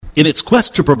In its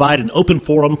quest to provide an open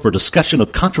forum for discussion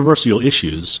of controversial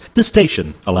issues, this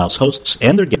station allows hosts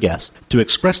and their guests to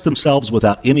express themselves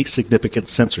without any significant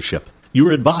censorship. You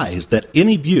are advised that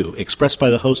any view expressed by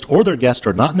the host or their guest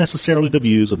are not necessarily the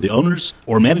views of the owners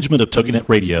or management of TogiNet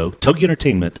Radio, Togi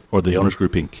Entertainment, or the Owners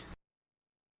Group, Inc.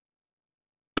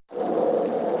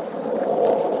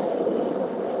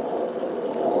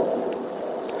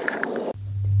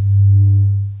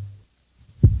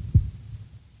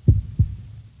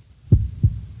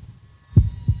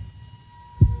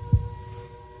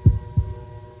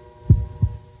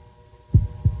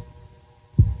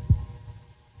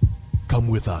 Come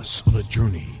with us on a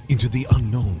journey into the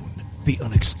unknown, the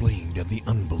unexplained, and the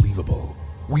unbelievable.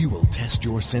 We will test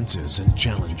your senses and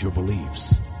challenge your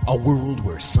beliefs. A world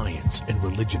where science and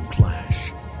religion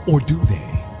clash. Or do they?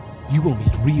 You will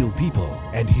meet real people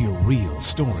and hear real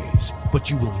stories, but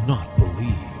you will not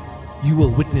believe. You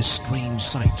will witness strange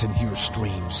sights and hear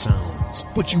strange sounds,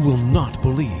 but you will not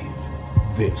believe.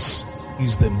 This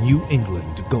is the New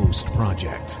England Ghost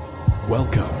Project.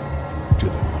 Welcome to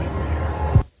the nightmare.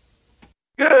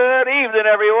 Good evening,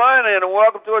 everyone, and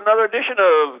welcome to another edition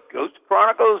of Ghost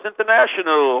Chronicles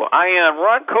International. I am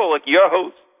Ron Kolick, your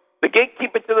host, the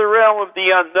gatekeeper to the realm of the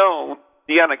unknown,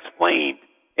 the unexplained,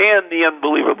 and the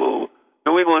unbelievable,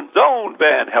 New England's own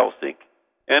Van Helsing.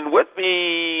 And with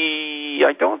me,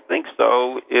 I don't think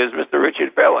so, is Mr.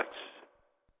 Richard Felix.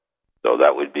 So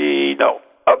that would be no.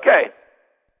 Okay.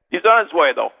 He's on his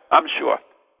way, though, I'm sure.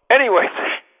 Anyways,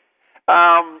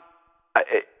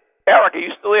 Eric, are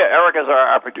you still here? Eric is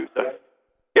our producer.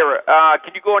 Here,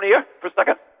 can you go in here for a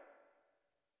second?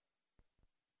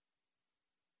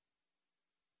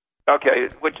 Okay,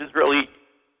 which is really...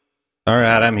 All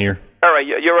right, I'm here. All right,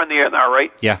 you're in the air now,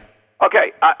 right? Yeah.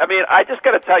 Okay, I just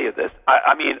got to tell you this.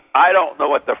 I don't know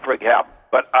what the frig happened,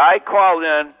 but I called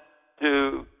in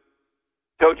to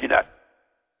TogiNet,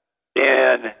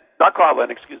 and not called in,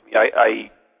 excuse me.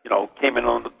 I came in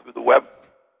through the web,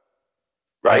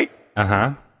 right?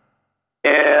 Uh-huh.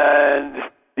 And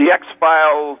the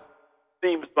X-Files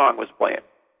theme song was playing.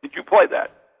 Did you play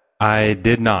that? I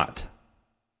did not.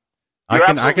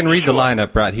 I can read the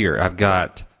lineup right here. I've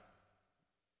got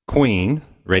Queen,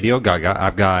 Radio Gaga.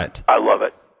 I've got... I love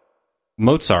it.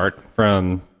 Mozart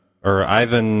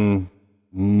Ivan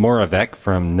Moravec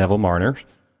from Neville Marner.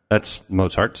 That's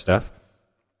Mozart stuff.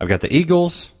 I've got the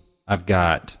Eagles. I've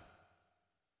got...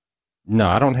 No,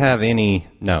 I don't have any...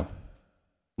 No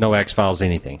X-Files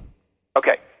anything.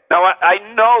 Okay. Now, I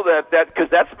know that because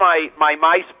that's my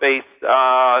MySpace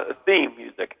theme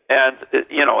music. And,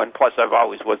 and plus I've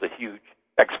always was a huge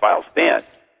X-Files fan.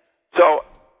 So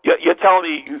you're telling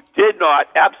me you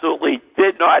absolutely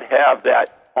did not have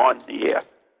that on the air?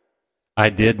 I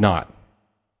did not.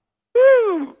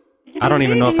 Woo! I don't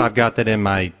even know if I've got that in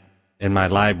my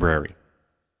library.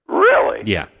 Really?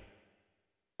 Yeah.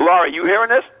 Laura, you hearing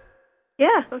this?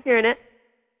 Yeah, I'm hearing it.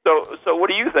 So what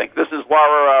do you think? This is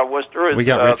Laura Worcester, we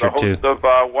got Richard, the host too. of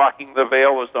Walking the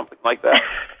Veil or something like that.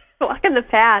 Walking the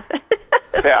Path.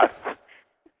 Path.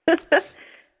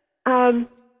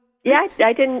 Yeah,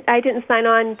 I didn't sign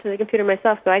on to the computer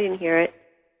myself, so I didn't hear it.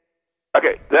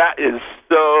 Okay, that is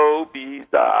so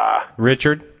bizarre.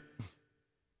 Richard?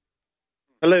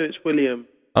 Hello, it's William.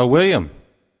 Oh, William.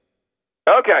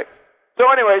 Okay.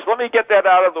 So anyways, let me get that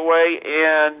out of the way.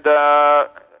 And,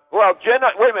 Jen,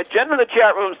 wait a minute. Jen in the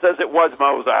chat room says it was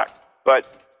Mozart, but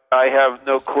I have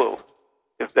no clue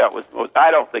if that was Mozart. I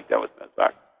don't think that was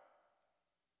Mozart.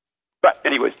 But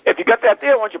anyways, if you got that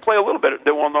there, why don't you play a little bit,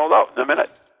 then we'll know that in a minute.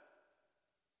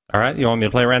 All right, you want me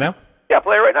to play right now? Yeah,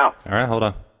 play it right now. All right, hold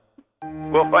on.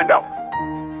 We'll find out.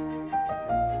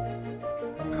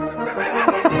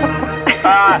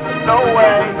 No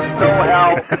way, no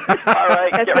hell. All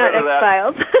right, that's get not rid of that.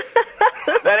 X-Files.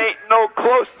 That ain't no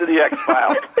close to the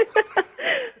X-Files.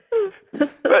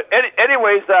 But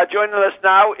anyways, joining us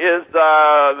now is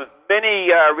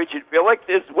mini Richard Felix.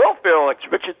 Is Will Felix,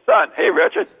 Richard's son. Hey,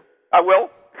 Richard. Will.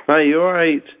 Hi, you all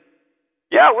right?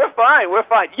 Yeah, we're fine. We're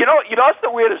fine. You know, it's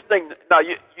the weirdest thing. Now,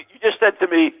 you just said to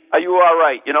me, "Are you all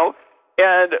right?"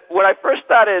 And when I first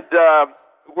started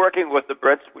working with the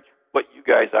Brits, which what you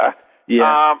guys are,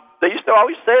 yeah. They used to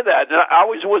always say that, and I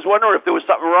always was wondering if there was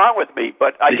something wrong with me.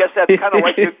 But I guess that's kind of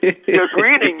like your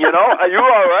greeting, Are you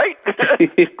all right?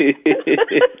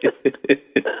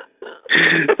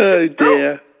 Oh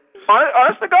dear.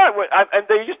 Honest to God, and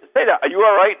they used to say that. Are you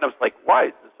all right? And I was like, why?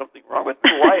 Is there something wrong with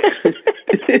me? Why?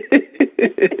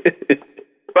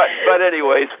 But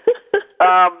anyways,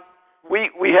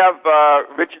 we have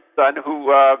Richard's son,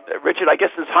 who Richard, I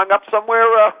guess, is hung up somewhere.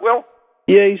 Will?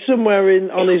 Yeah, he's somewhere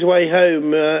on his way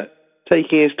home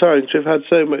taking his time. So we've had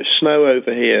so much snow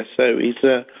over here, so he's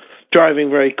driving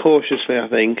very cautiously, I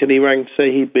think. And he rang to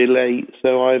say he'd be late,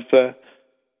 so I've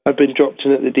been dropped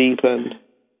in at the deep end.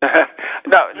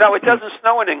 No, it doesn't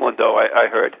snow in England, though. I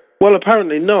heard. Well,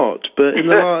 apparently not. But in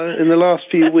the last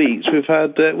few weeks, we've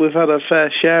had a fair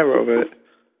share of it.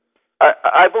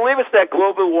 I believe it's that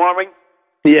global warming.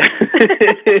 Yeah.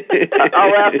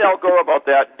 I'll ask Al Gore about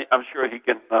that. I'm sure he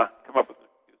can come up with it.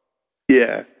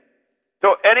 Yeah.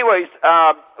 So, anyways,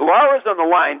 Laura's on the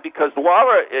line because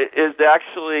Laura is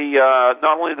actually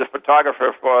not only the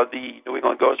photographer for the New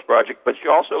England Ghost Project, but she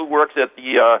also works at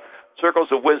the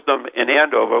Circles of Wisdom in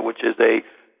Andover, which is a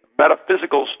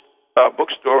metaphysical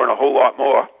bookstore and a whole lot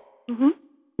more. Mm-hmm.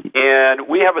 And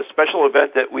we have a special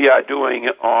event that we are doing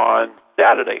on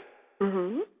Saturday.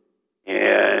 Mm-hmm.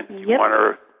 And you want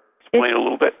to explain a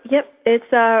little bit? Yep.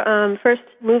 It's our first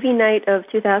movie night of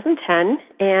 2010,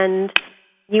 and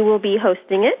you will be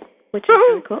hosting it, which is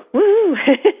really cool. Woo!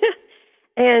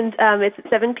 And it's at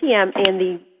 7 p.m., and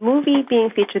the movie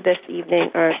being featured this evening,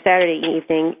 or Saturday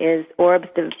evening, is Orbs,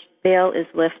 the Veil is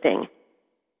Lifting.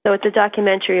 So it's a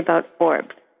documentary about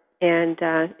orbs, and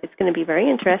it's going to be very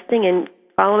interesting. And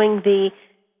following the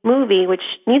movie,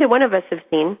 which neither one of us have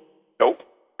seen, nope.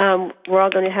 We're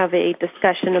all going to have a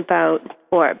discussion about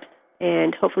orbs,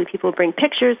 and hopefully people will bring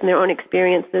pictures and their own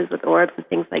experiences with orbs and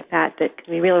things like that. That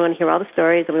we really want to hear all the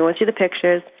stories, and we want to see the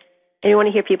pictures, and we want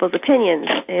to hear people's opinions.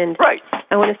 And right.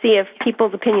 I want to see if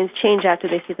people's opinions change after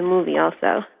they see the movie,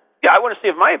 also. Yeah, I want to see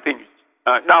if my opinions.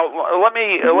 Now, let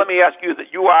me ask you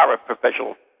that you are a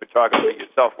professional photographer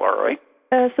yourself, Laura, right?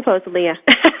 Supposedly, yeah.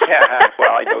 Yeah.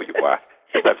 Well, I know you are.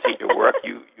 Because I've seen your work.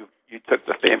 You took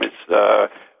the famous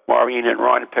Maureen and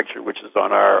Ron picture, which is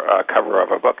on our cover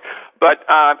of our book. But,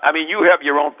 I mean, you have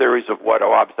your own theories of what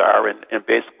orbs are, and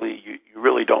basically you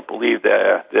really don't believe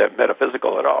they're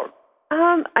metaphysical at all.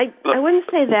 I wouldn't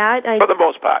say that. For the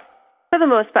most part. For the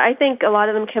most part. I think a lot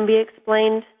of them can be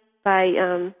explained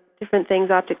by different things,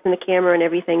 optics in the camera and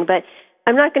everything. But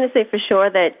I'm not going to say for sure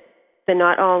that they're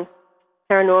not all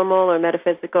paranormal or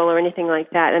metaphysical or anything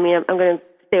like that. I mean, I'm going to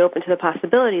stay open to the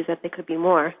possibilities that they could be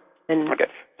more than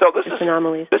just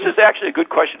anomalies. This is actually a good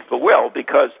question for Will,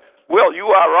 because, Will, you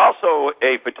are also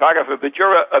a photographer, but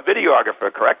you're a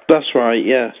videographer, correct? That's right,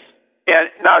 yes. And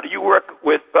now, do you work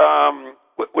with,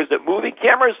 was it movie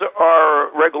cameras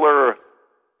or regular,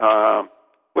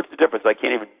 what's the difference? I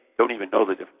don't even know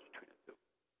the difference between the two.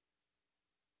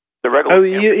 The regular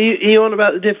you on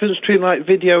about the difference between, like,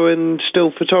 video and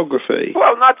still photography?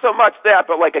 Well, not so much that,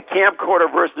 but like a camcorder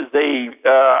versus a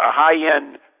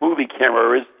high-end movie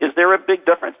camera. Is there a big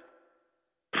difference?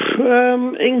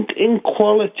 In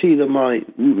quality,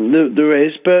 there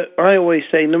is, but I always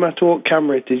say no matter what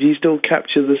camera it is, you still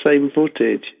capture the same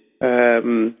footage.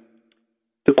 The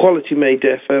quality may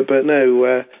differ, but no.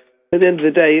 At the end of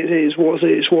the day, it's what's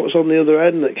on the other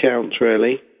end that counts,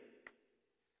 really.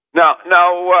 Now,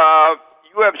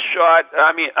 you have shot.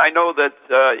 I mean, I know that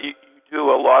you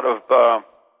do a lot of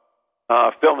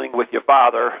filming with your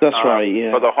father. That's right,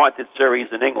 yeah. For the Haunted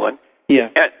series in England. Yeah.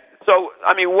 And so,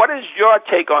 I mean, what is your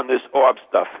take on this orb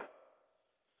stuff?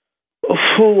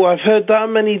 Oh, I've heard that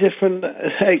many different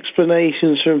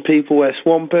explanations from people. Where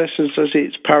one person says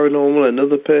it's paranormal,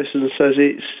 another person says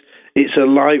it's a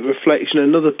light reflection,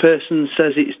 another person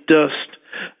says it's dust.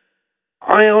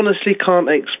 I honestly can't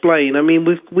explain. I mean,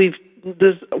 we've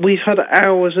had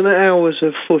hours and hours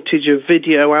of footage of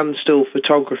video and still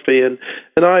photography, and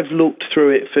I've looked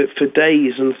through it for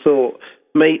days and thought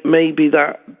maybe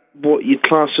that what you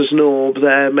class as an orb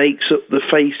there makes up the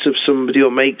face of somebody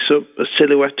or makes up a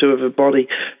silhouette of a body.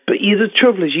 But the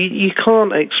trouble is you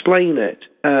can't explain it.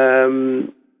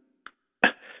 Who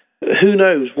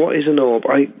knows what is an orb?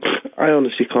 I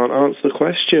honestly can't answer the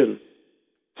question.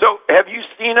 So, have you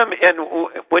seen them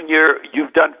when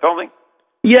you've done filming?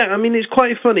 Yeah, I mean, it's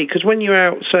quite funny, because when you're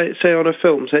out, say on a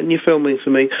film set, and you're filming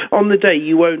something, on the day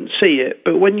you won't see it,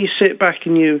 but when you sit back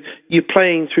and you're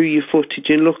playing through your footage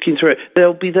and looking through it,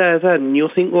 they'll be there then, and you'll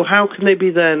think, well, how can they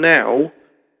be there now,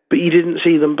 but you didn't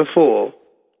see them before?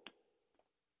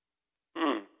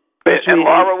 And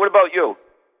Laura, what about you?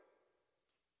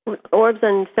 Orbs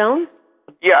on film?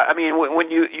 Yeah, I mean, when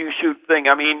you shoot thing,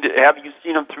 I mean, have you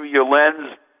seen them through your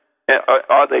lens,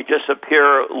 or they just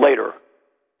appear later?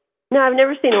 No, I've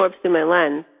never seen orbs through my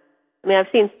lens. I mean,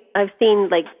 I've seen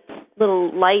like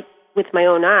little light with my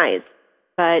own eyes,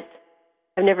 but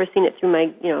I've never seen it through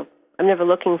my, I'm never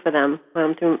looking for them when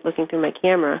I'm looking through my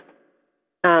camera.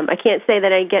 I can't say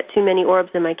that I get too many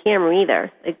orbs in my camera either.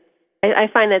 I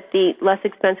find that the less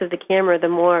expensive the camera, the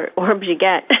more orbs you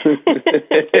get.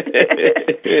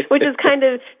 Which is kind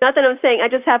of, not that I'm saying, I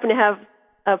just happen to have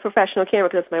a professional camera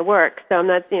because it's my work. So I'm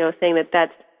not, saying that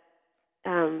that's,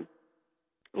 the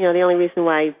only reason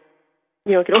why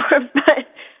you don't get orbs. But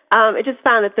I just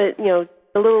found that the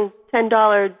little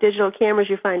 $10 digital cameras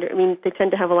you find, they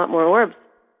tend to have a lot more orbs.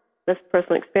 That's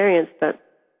personal experience, but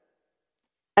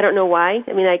I don't know why.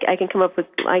 I can come up with,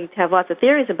 I have lots of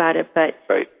theories about it, but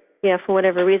right. Yeah, for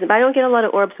whatever reason. But I don't get a lot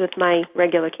of orbs with my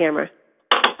regular camera.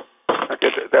 Okay,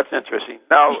 that's interesting.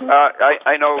 Now,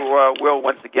 I know, Will,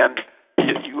 once again,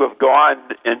 you have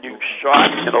gone and you've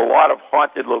shot in a lot of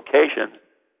haunted locations.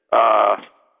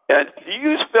 And do you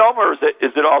use film, or is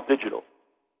it all digital?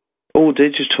 All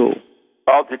digital.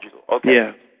 All digital, okay.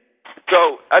 Yeah.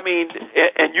 So,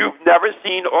 and you've never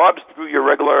seen orbs through your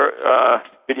regular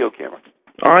video camera?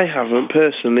 I haven't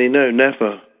personally, no,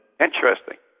 never.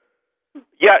 Interesting.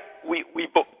 Yet, we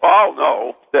all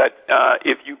know that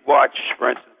if you watch, for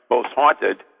instance, Most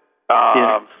Haunted,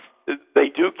 they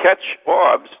do catch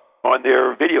orbs on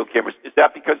their video cameras. Is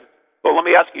that because, well, let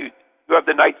me ask you, you have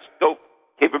the night scope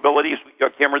capabilities with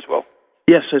your cameras, Will?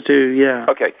 Yes, I do, yeah.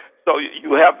 Okay, so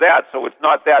you have that, so it's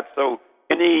not that. So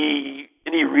any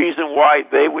reason why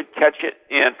they would catch it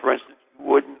and, for instance, you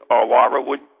wouldn't, or Laura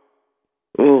wouldn't?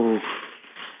 Oh.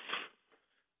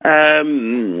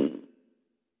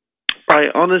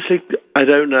 I honestly, I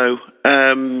don't know.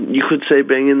 You could say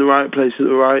being in the right place at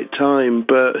the right time,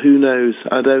 but who knows?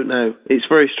 I don't know. It's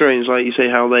very strange, like you say,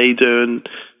 how they do and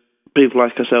people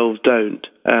like ourselves don't.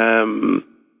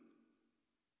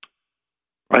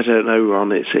 I don't know,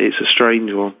 Ron. It's a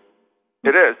strange one.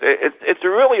 It is. It's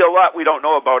really a lot we don't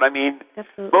know about.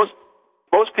 Absolutely.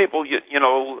 Most people,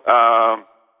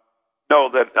 know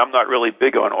that I'm not really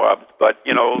big on orbs, but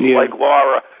like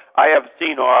Laura, I have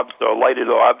seen orbs or lighted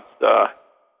orbs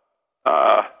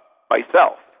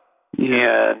myself,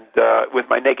 and with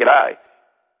my naked eye,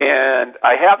 and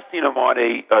I have seen them on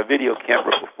a video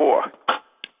camera before,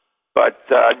 but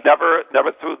never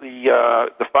through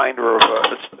the finder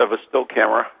of a still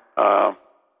camera,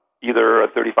 either a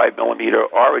 35 millimeter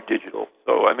or a digital.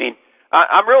 So I'm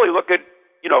really looking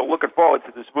forward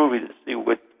to this movie to see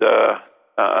what they're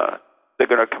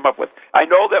going to come up with. I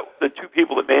know that the two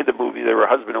people that made the movie, they were a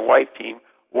husband and wife team.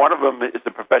 One of them is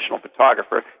a professional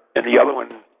photographer, and the other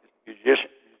one is a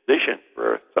musician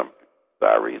for some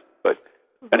reason. But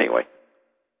anyway,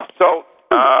 so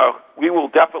we will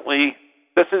definitely.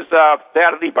 This is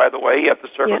Saturday, by the way, at the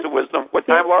Circus of Wisdom. What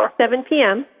time, Laura? 7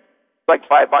 p.m. It's like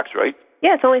 $5, right?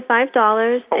 Yeah, it's only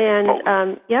 $5,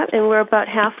 and and we're about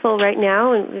half full right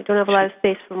now, and we don't have a lot of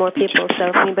space for more people. So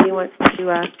if anybody wants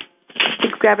to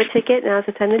grab a ticket, now's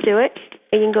the time to do it.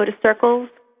 And you can go to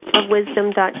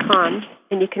circlesofwisdom.com,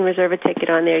 and you can reserve a ticket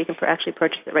on there. You can actually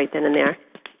purchase it right then and there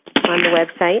on the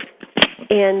website.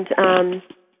 And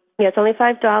it's only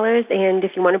 $5. And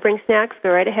if you want to bring snacks, go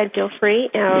right ahead. Feel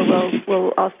free.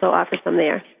 We'll also offer some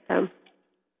there. So.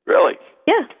 Really?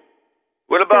 Yeah.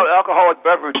 What about alcoholic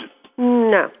beverages?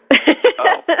 No.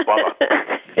 Oh, bummer.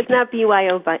 It's not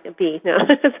BYOB. No,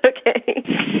 it's okay.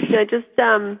 No, just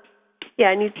soda,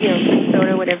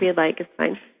 whatever you'd like is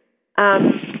fine.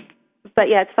 But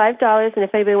yeah, it's $5, and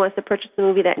if anybody wants to purchase the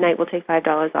movie that night, we'll take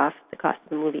 $5 off the cost of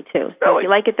the movie too. So really? If you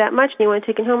like it that much and you want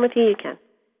to take it home with you, you can.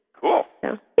 Cool.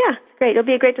 So yeah, it's great. It'll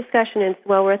be a great discussion, and it's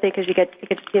well worth it because you get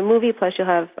to see a movie. Plus,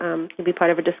 you'll be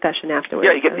part of a discussion afterwards.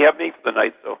 Yeah, you get to have me for the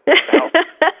night, so.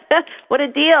 What a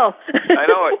deal! I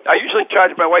know it. I usually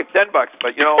charge my wife $10, but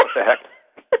what the heck.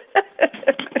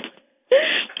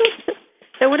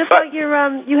 So what about you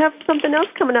have something else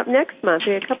coming up next month?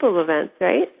 You have a couple of events,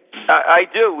 right? I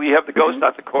do. We have the Ghost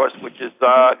Hunter course, which is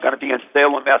going to be in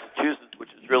Salem, Massachusetts,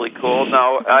 which is really cool.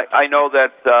 Now, I know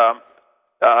that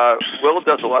Will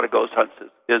does a lot of ghost hunts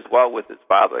as well with his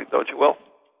father, don't you, Will?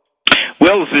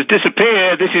 Will's has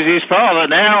disappeared. This is his father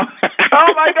now.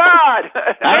 Oh, my God!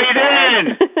 How are you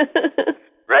doing?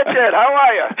 Richard, how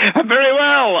are you? I'm very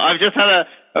well. I've just had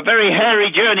a very hairy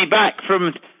journey back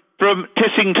from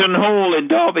Tissington Hall in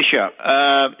Derbyshire.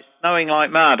 It's snowing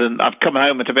like mad, and I've come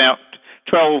home at about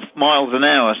 12 miles an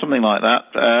hour, something like that.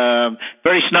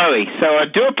 Very snowy. So I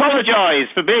do apologise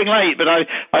for being late, but I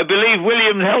believe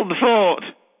William held the fort.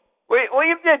 Well,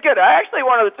 you did good. I actually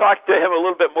wanted to talk to him a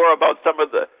little bit more about some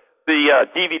of the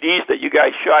DVDs that you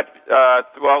guys shot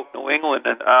throughout New England,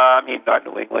 and not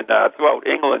New England, throughout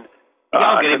England.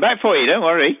 I'll get it back for you, don't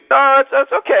worry. No,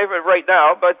 it's okay right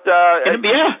now, but...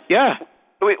 yeah.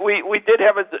 We did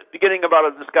have a beginning about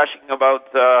a discussion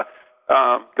about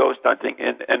ghost hunting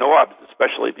and orbs,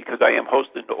 especially because I am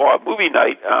hosting the Orb Movie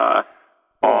Night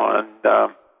on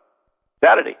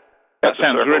Saturday. That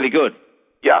sounds really good.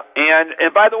 Yeah,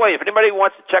 and by the way, if anybody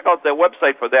wants to check out their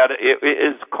website for that, it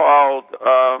is called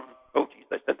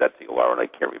I said that to you, Laura, and I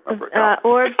can't remember it now.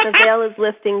 Or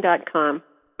theveilisLifting.com.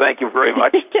 Thank you very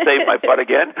much. Save my butt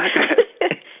again.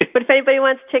 But if anybody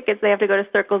wants tickets, they have to go to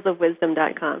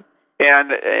circlesofwisdom.com.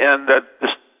 And the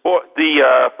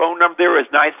phone number there is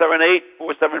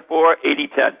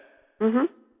 978-474-8010. Mm-hmm.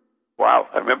 Wow,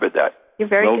 I remembered that. You're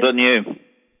very well good. done, you.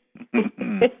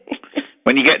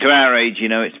 When you get to our age, you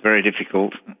know it's very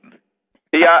difficult.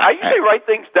 Yeah, I usually write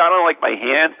things down on like my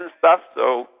hands and stuff,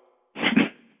 so...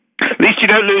 At least you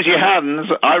don't lose your hands.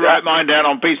 I write mine down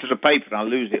on pieces of paper and I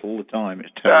lose it all the time. It's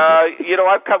terrible.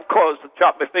 I've come close to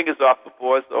chop my fingers off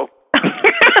before, so...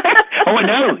 Oh, I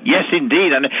know. Yes,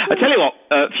 indeed. And I tell you what,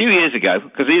 a few years ago,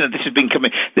 because this has been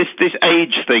coming, this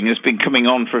age thing has been coming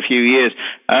on for a few years,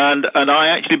 and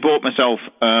I actually bought myself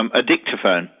a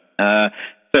dictaphone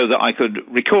so that I could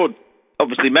record,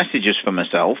 obviously, messages for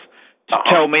myself to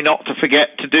tell me not to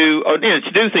forget to do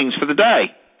things for the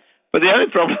day. But the only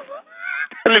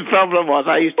problem was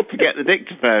I used to forget the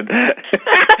dictaphone.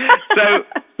 so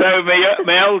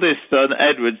my eldest son,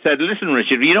 Edward, said, "Listen,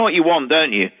 Richard, you know what you want,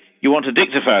 don't you? You want a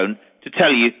dictaphone to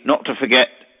tell you not to forget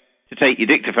to take your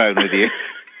dictaphone with you."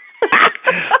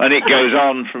 And it goes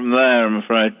on from there, I'm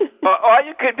afraid. Or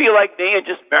you could be like me and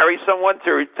just marry someone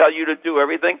to tell you to do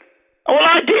everything. Well,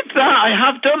 I did that. I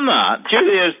have done that.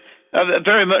 Julia's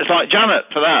very much like Janet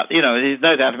for that. You know, there's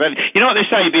no doubt about it. You know what they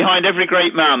say? Behind every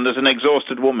great man, there's an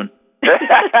exhausted woman.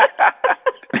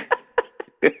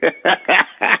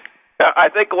 I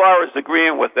think Laura's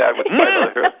agreeing with that.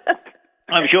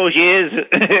 I'm sure she is.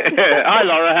 Hi,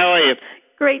 Laura. How are you?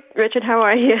 Great, Richard. How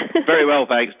are you? Very well,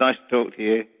 thanks. Nice to talk to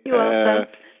you. You're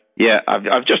welcome. Yeah,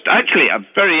 I've just actually, I'm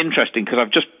very interesting because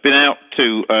I've just been out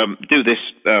to do this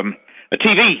a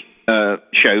TV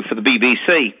show for the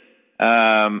BBC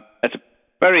at a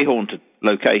very haunted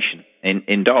location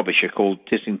in Derbyshire called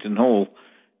Tissington Hall,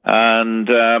 and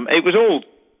it was all,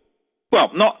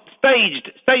 well, not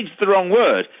staged. Staged's the wrong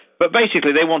word, but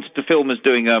basically they wanted to film us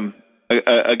doing a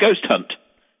ghost hunt,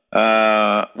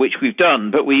 which we've done.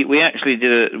 But we actually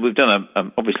we've done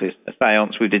obviously a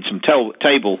séance. We did some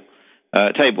table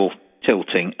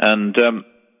tilting, and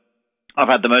I've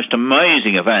had the most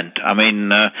amazing event. I mean,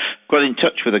 got in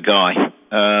touch with a guy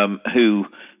who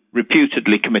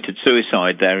reputedly committed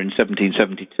suicide there in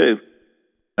 1772,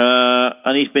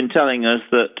 and he's been telling us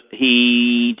that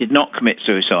he did not commit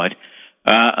suicide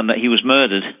and that he was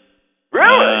murdered.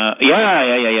 Really?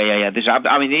 Yeah.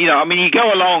 You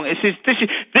go along. This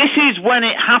is when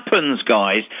it happens,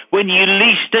 guys. When you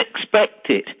least expect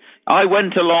it. I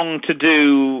went along to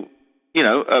do,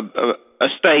 a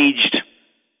staged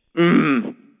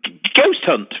ghost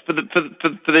hunt for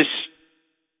this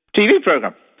TV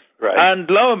program. Right. And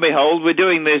lo and behold, we're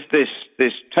doing this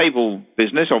table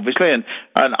business, obviously, and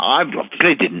I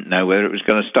obviously didn't know where it was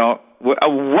going to start.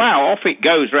 Wow, off it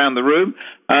goes round the room,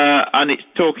 and it's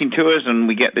talking to us, and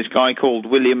we get this guy called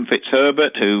William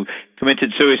Fitzherbert, who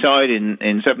committed suicide in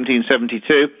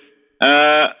 1772,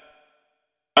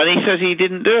 and he says he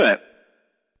didn't do it.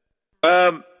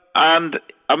 And,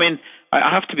 I mean,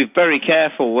 I have to be very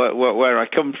careful where I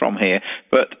come from here,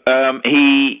 but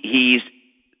he's...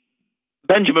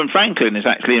 Benjamin Franklin is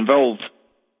actually involved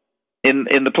in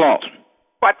the plot.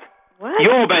 What?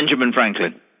 You're Benjamin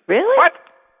Franklin. Really? What?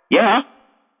 Yeah.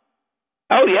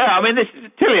 Oh, yeah. I mean,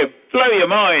 blow your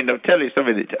mind. I'll tell you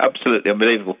something that's absolutely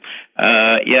unbelievable.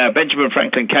 Benjamin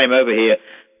Franklin came over here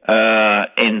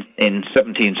in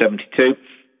 1772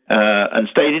 and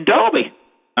stayed in Derby.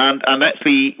 And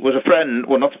actually was a friend,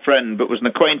 well, not a friend, but was an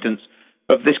acquaintance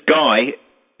of this guy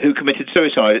who committed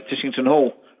suicide at Tissington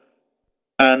Hall.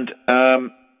 And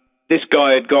this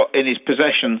guy had got in his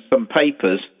possession some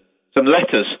papers, some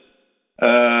letters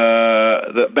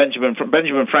that Benjamin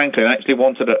Franklin actually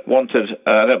wanted. I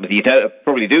don't know if you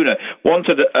probably do know.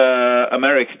 Wanted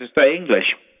America to stay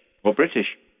English or British.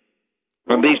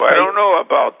 I don't know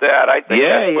about that. I think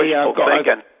that's wishful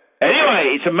thinking.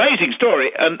 Anyway, it's an amazing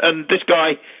story, and this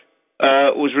guy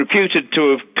was reputed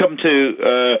to have come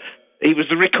to. He was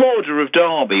the recorder of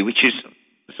Derby, which is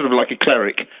sort of like a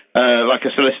cleric, like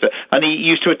a solicitor, and he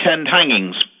used to attend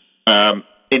hangings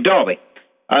in Derby.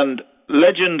 And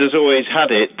legend has always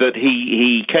had it that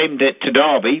he came to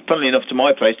Derby, funnily enough to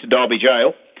my place, to Derby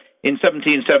Jail, in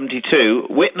 1772,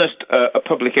 witnessed a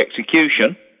public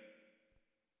execution,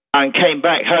 and came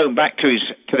back home, back to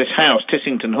this house,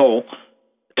 Tissington Hall,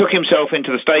 took himself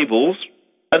into the stables,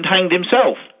 and hanged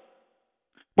himself.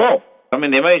 Well, I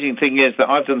mean, the amazing thing is that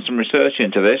I've done some research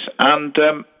into this, and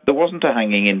there wasn't a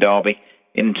hanging in Derby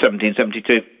in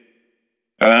 1772.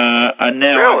 And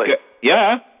now... Really?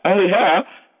 Yeah.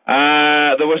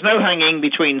 There was no hanging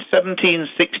between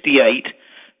 1768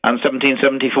 and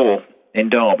 1774 in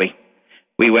Derby.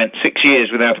 we went 6 years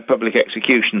without a public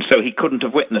execution, so he couldn't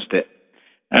have witnessed it.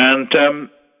 And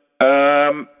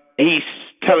he's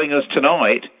telling us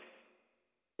tonight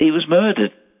he was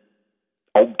murdered.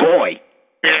 Oh, boy.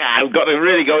 I've got to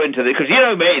really go into this, because you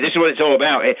know me, this is what it's all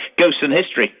about, ghosts and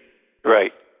history.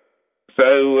 Right.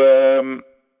 So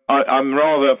I'm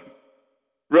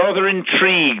rather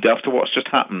intrigued after what's just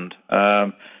happened.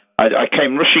 I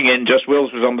came rushing in. Just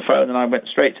Wills was on the phone, and I went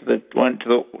straight to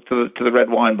the red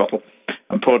wine bottle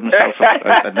and poured myself.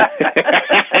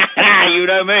 You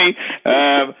know me.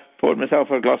 Poured myself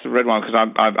a glass of red wine because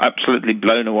I'm absolutely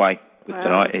blown away with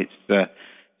tonight. It's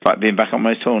like being back on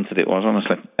Most Haunted. It was,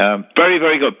 honestly. Very,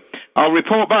 very good. I'll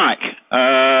report back.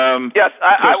 Yes,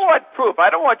 I want proof.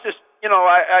 I don't want just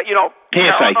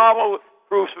hearsay. Paranormal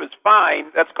proof is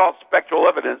fine. That's called spectral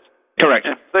evidence. Correct.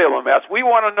 In Salem, yes. We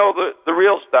want to know the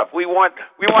real stuff. We want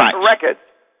the records.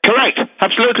 Correct.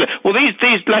 Absolutely. Well, these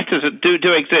letters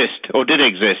do exist, or did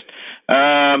exist.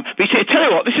 But you see, tell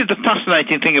you what, this is the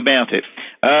fascinating thing about it.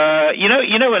 You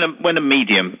know when a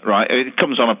medium, right, it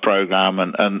comes on a program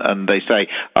and they say,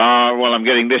 well, I'm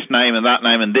getting this name and that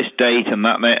name and this date and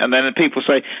that name, and then people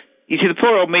say, you see, the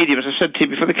poor old medium, as I said to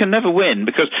you before, they can never win,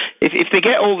 because if they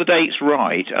get all the dates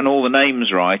right and all the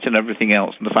names right and everything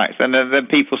else and the facts, then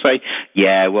people say,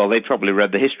 yeah, well, they probably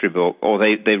read the history book, or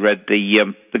they read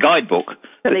the guidebook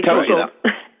that tells you that.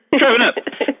 True enough.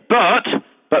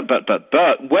 But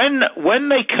when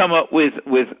they come up with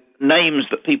names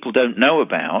that people don't know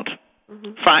about,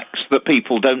 facts that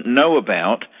people don't know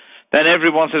about, then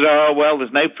everyone says, oh, well,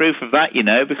 there's no proof of that,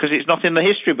 because it's not in the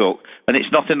history book and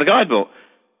it's not in the guidebook.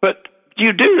 But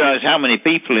you do realize how many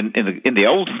people in the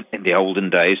olden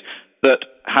days that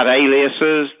had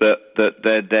aliases, that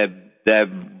their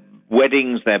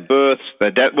weddings, their births, their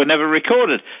death were never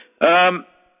recorded, and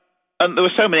there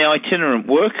were so many itinerant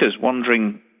workers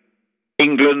wandering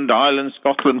England, Ireland,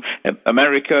 Scotland,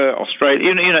 America,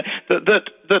 Australia,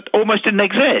 that almost didn't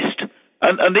exist.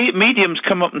 And the mediums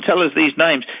come up and tell us these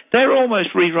names. They're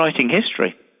almost rewriting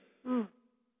history.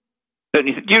 Don't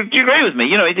you? Do you agree with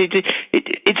me?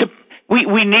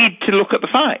 We need to look at the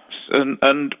facts,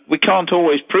 and we can't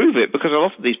always prove it, because a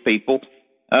lot of these people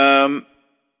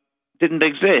didn't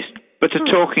exist, but are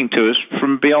talking to us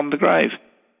from beyond the grave.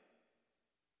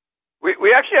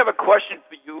 We actually have a question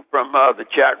for you from the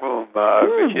chat room,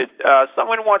 Richard.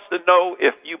 Someone wants to know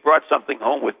if you brought something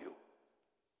home with you.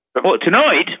 What,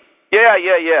 tonight? Yeah.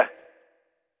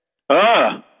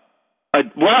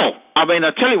 Well, I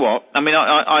tell you what.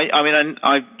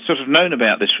 I've sort of known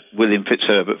about this William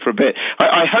Fitzherbert for a bit.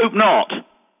 I hope not,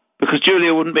 because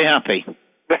Julia wouldn't be happy.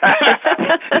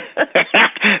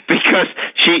 Because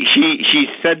she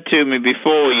said to me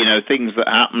before, things that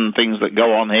happen, things that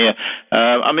go on here.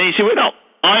 You see, we're not.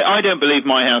 I don't believe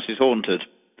my house is haunted,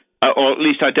 or at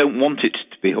least I don't want it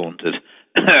to be haunted.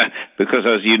 Because,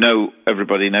 as you know,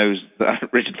 everybody knows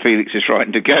that Richard Felix is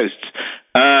frightened of ghosts.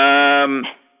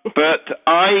 But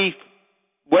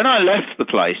when I left the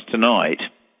place tonight,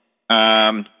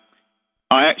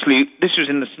 this was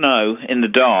in the snow, in the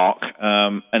dark,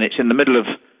 and it's in the middle of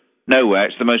nowhere.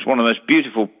 It's one of the most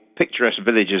beautiful, picturesque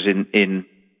villages in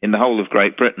the whole of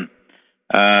Great Britain.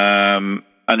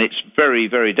 And it's very,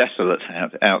 very desolate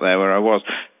out there where I was.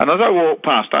 And as I walked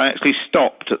past, I actually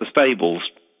stopped at the stables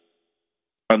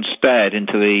and stared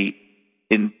into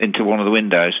one of the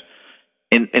windows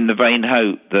in the vain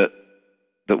hope that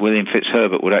William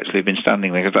Fitzherbert would actually have been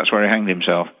standing there, because that's where he hanged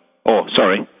himself.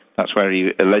 That's where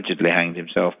he allegedly hanged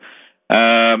himself.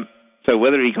 So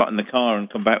whether he got in the car and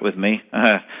come back with me,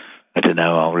 I don't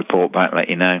know. I'll report back, let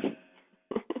you know.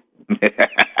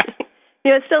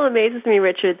 It still amazes me,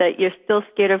 Richard, that you're still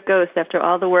scared of ghosts after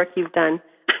all the work you've done.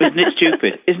 Isn't it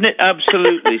stupid? Isn't it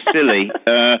absolutely silly?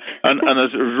 And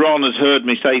as Ron has heard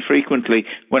me say frequently,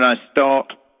 when I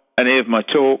start any of my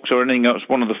talks or anything else,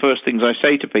 one of the first things I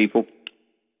say to people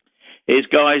is,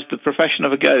 guys, the profession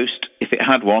of a ghost, if it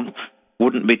had one,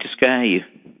 wouldn't be to scare you.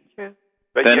 True.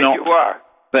 But yet you are.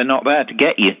 They're not there to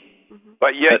get you.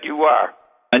 But yet you are.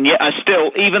 And yet I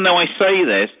still, even though I say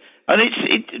this, and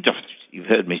you've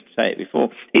heard me say it before,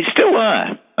 it's still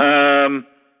there.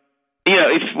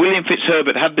 If William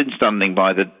Fitzherbert had been standing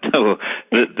by the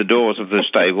doors of the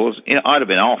stables, I'd have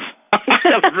been off.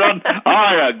 I'd have run.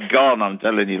 I'd have gone, I'm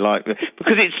telling you,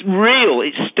 because it's real.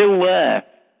 It's still there.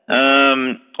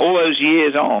 All those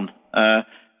years on.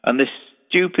 And this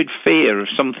stupid fear of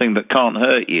something that can't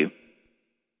hurt you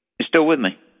is still with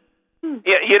me.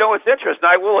 Yeah, it's interesting.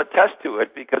 I will attest to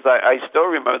it, because I still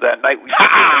remember that night we were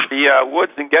in the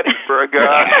woods in Gettysburg. That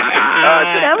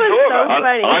was so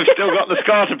funny. I've still got the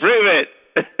scar to prove it.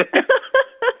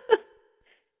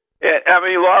 I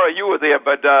mean, Laura, you were there,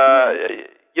 but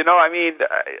I mean,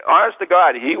 honest to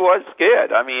God, he was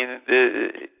scared. I mean,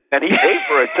 and he paid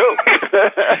for it too.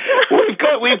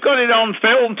 we've got it on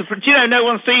film. Do you know no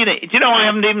one's seen it? Do you know I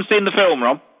haven't even seen the film,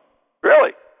 Rob?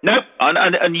 Really? Nope.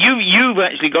 And you've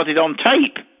actually got it on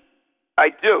tape. I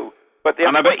do, but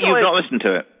and I bet you've not listened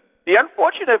to it. The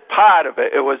unfortunate part of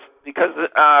it was because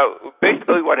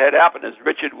basically what had happened is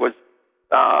Richard was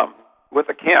with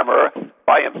a camera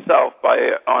by himself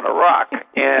on a rock,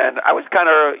 and I was kind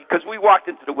of, because we walked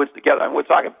into the woods together, and we're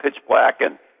talking pitch black,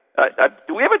 and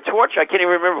do we have a torch? I can't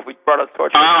even remember if we brought a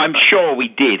torch. I'm sure we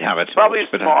did have a torch. Probably a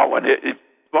small one. It's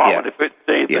small one if it's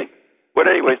anything. Yeah. But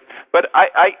anyways,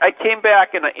 I came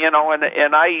back and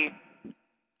I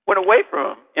went away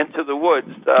from him into the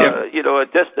woods, a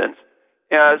distance.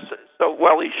 So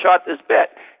while he shot this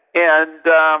bit, and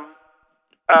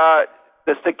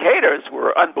the cicadas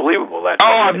were unbelievable.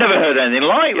 I've never heard anything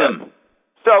like them.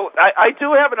 So I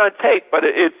do have it on tape, but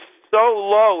it's so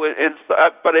low,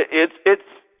 but it's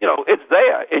it's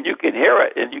there, and you can hear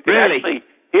it, and you can actually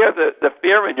hear the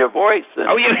fear in your voice. And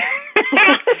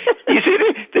you see,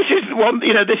 this is one.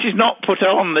 This is not put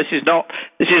on. This is not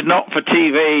for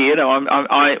TV.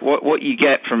 What you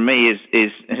get from me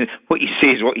is what you see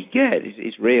is what you get.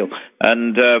 It's real.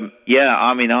 And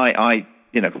I mean,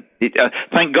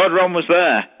 thank God Ron was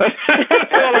there.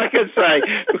 That's all I can say,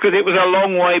 because it was a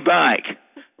long way back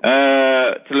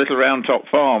to Little Round Top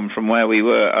Farm from where we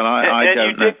were,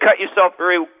 and you did cut yourself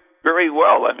very, very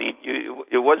well. I mean,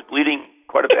 it was bleeding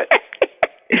quite a bit.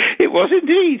 It was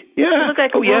indeed, yeah. You look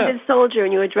like a wounded soldier,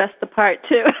 and you addressed the part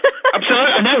too.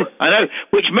 Absolutely, I know.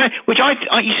 Which I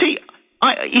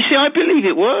believe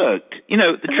it worked.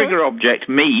 The trigger object,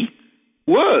 me,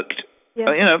 worked.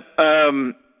 Yeah.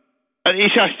 And you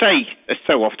see, I say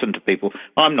so often to people,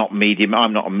 I'm not medium.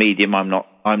 I'm not a medium. I'm not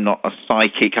a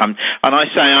psychic. And I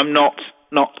say I'm not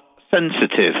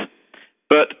sensitive.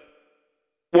 But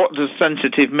what does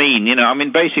sensitive mean? I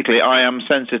mean, basically, I am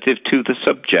sensitive to the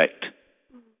subject.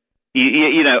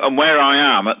 And where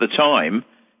I am at the time,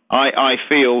 I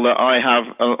feel that I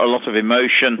have a lot of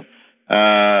emotion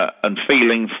and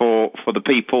feeling for the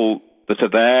people that are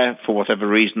there for whatever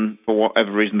reason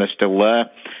they're still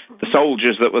there. The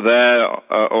soldiers that were there,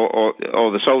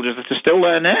 or the soldiers that are still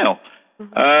there now.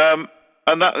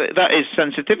 And that is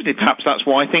sensitivity. Perhaps that's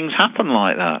why things happen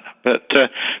like that. But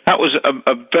that was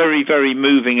a very, very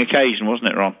moving occasion, wasn't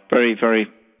it, Ron? Very,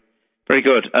 very, very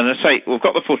good. And I say, we've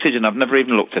got the footage, and I've never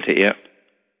even looked at it yet.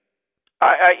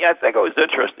 I think it was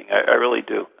interesting. I really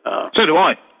do. So do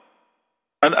I.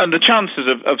 And the chances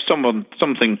of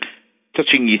something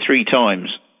touching you 3 times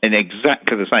in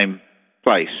exactly the same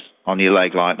place on your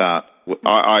leg like that,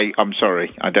 I'm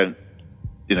sorry, I don't,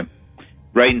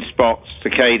 rain spots,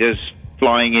 cicadas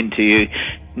flying into you,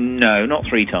 no, not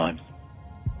 3 times.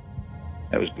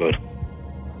 That was good.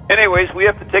 Anyways, we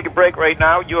have to take a break right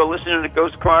now. You are listening to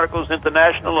Ghost Chronicles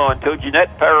International on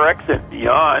TogiNet, Pararex, and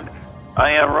beyond.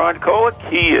 I am Ron Kolick.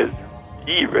 He is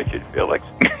the Richard Felix,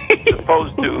 as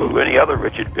opposed to any other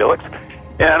Richard Felix.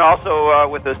 And also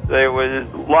with us today was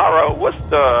Laura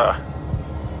Worcester.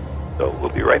 So we'll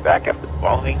be right back after the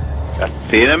following.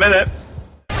 See you in a minute.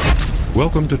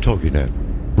 Welcome to TogiNet,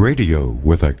 radio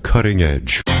with a cutting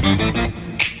edge.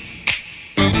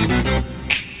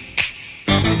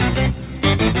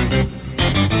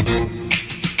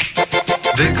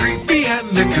 They're creepy and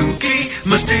they're kooky,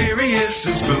 mysterious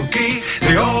and spooky.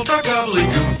 They all talk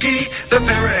gobbledygooky, the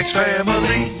Pararex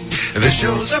family. The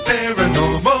shows are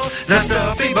paranormal, not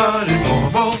stuffy but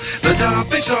informal. The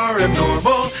topics are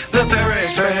abnormal, the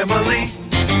Pararex family.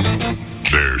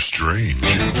 They're strange,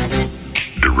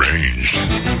 deranged,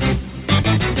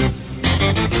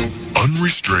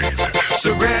 unrestrained.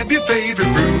 So grab your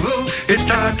favorite brew, it's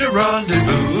time to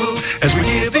rendezvous as we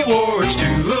give awards to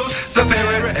the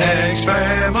Pararex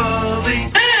family.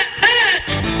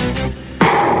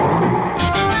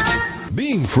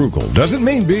 Being frugal doesn't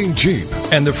mean being cheap,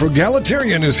 and the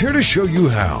Frugalitarian is here to show you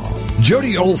how.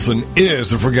 Jody Olson is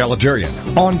the Frugalitarian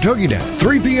on TogiNet,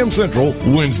 3 p.m. Central,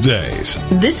 Wednesdays.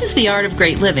 This is the art of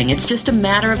great living. It's just a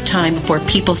matter of time before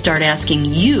people start asking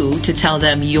you to tell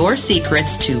them your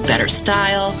secrets to better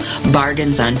style,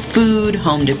 bargains on food,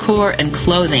 home decor, and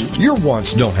clothing. Your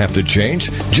wants don't have to change,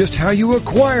 just how you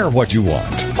acquire what you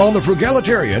want. On the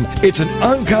Frugalitarian, it's an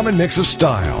uncommon mix of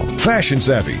style, fashion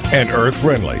savvy, and earth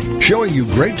friendly, showing you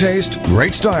great taste,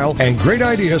 great style, and great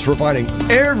ideas for finding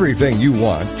everything you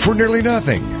want for nearly nearly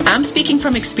nothing. I'm speaking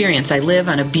from experience. I live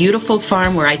on a beautiful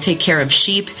farm where I take care of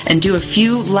sheep and do a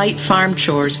few light farm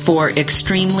chores for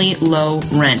extremely low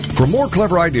rent. For more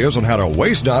clever ideas on how to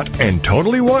waste not and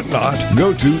totally want not,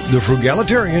 go to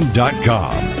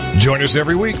thefrugalitarian.com. Join us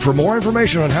every week for more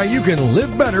information on how you can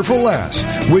live better for less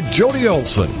with Jody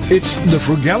Olson. It's The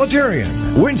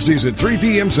Frugalitarian, Wednesdays at 3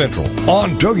 p.m. Central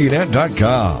on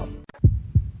TogiNet.com.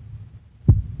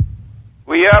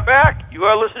 We are back. You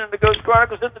are listening to Ghost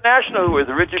Chronicles International with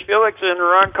Richard Felix and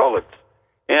Ron Kolitz.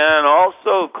 And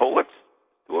also, Kolitz,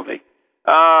 two of me.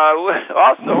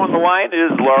 Also on the line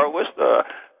is Laura Wister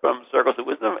from Circles of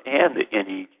Wisdom and the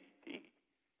NEGT.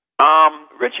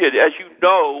 Richard, as you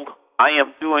know, I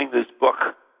am doing this book.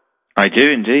 I do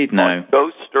indeed know.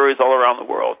 Ghost stories all around the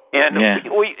world. And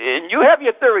and you have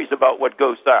your theories about what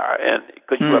ghosts are. And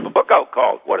because you have a book out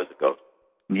called What is a Ghost?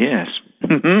 Yes.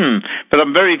 But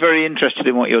I'm very, very interested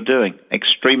in what you're doing.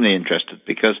 Extremely interested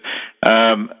because,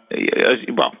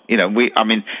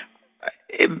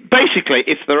 basically,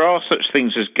 if there are such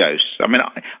things as ghosts, I mean,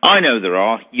 I know there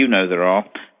are, you know there are,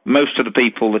 most of the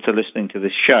people that are listening to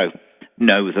this show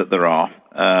know that there are.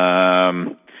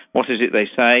 What is it they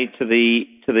say? To the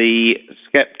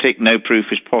skeptic, no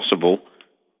proof is possible.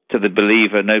 To the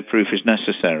believer, no proof is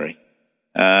necessary.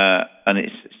 And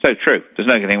it's so true. There's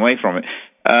no getting away from it.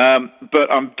 But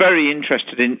I'm very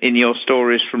interested in your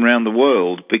stories from around the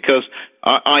world because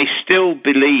I still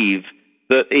believe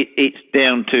that it's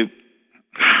down to,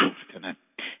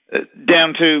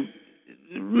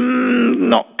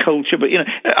 not culture, but,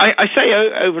 I say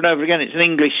over and over again, it's an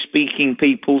English-speaking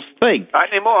people's thing. Not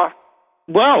anymore.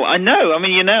 Well, I know. I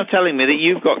mean, you're now telling me that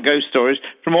you've got ghost stories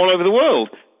from all over the world.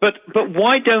 But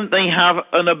why don't they have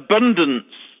an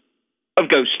abundance of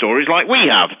ghost stories like we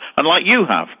have and like you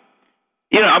have?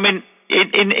 I mean,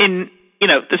 in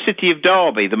the city of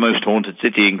Derby, the most haunted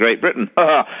city in Great Britain,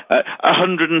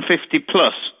 150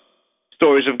 plus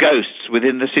stories of ghosts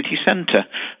within the city centre.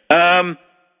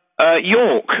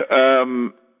 York,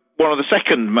 one of the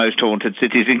second most haunted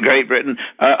cities in Great Britain,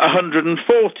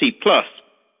 140 plus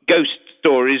ghost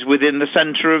stories within the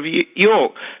centre of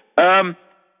York. Are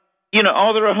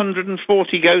there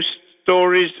 140 ghost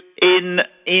stories in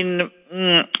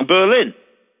Berlin?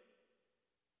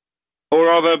 Or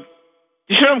are there... Do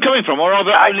you see where I'm coming from? Or are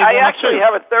there only one or two? I actually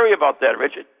have a theory about that,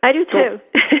 Richard. I do too.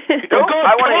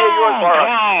 I want to hear yours,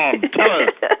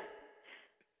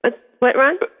 Laura. What,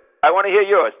 Ron? I want to hear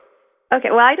yours. Okay,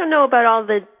 well, I don't know about all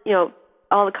the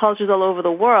cultures all over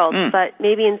the world, but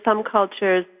maybe in some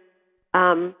cultures,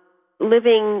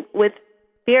 living with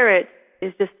spirits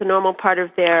is just a normal part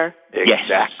of their...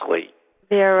 Exactly.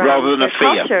 Their, rather than their a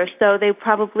fear. culture, so they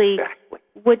probably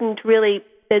wouldn't really...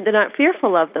 They're not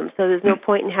fearful of them, so there's no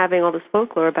point in having all this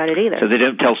folklore about it either. So they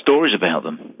don't tell stories about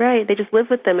them. Right, they just live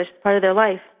with them. It's just part of their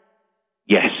life.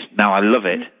 Yes, now I love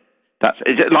it.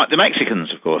 Is it like the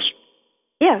Mexicans, of course?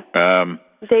 Yeah.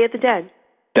 Day of the Dead.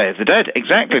 Day of the Dead,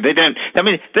 exactly. They don't. I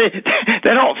mean,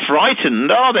 they're not frightened,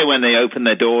 are they, when they open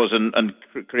their doors and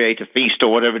create a feast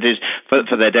or whatever it is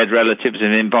for their dead relatives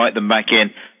and invite them back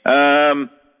in?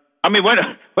 I mean,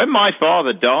 when my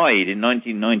father died in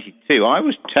 1992, I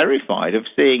was terrified of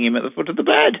seeing him at the foot of the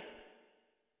bed.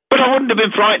 But I wouldn't have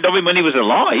been frightened of him when he was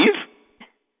alive.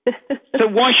 So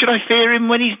why should I fear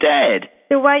him when he's dead?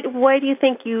 So why do you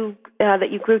think that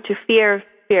you grew to fear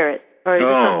spirits? Or is it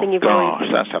something you've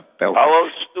always... that's a belt. All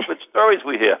those stupid stories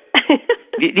we hear.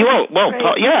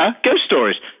 Yeah, ghost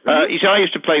stories. You see, I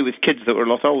used to play with kids that were a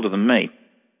lot older than me.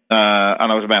 And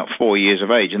I was about 4 years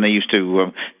of age, and they used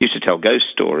to tell ghost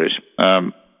stories.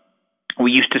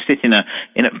 We used to sit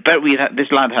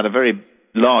this lad had a very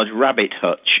large rabbit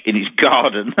hutch in his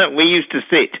garden. We used to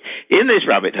sit in this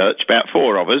rabbit hutch, about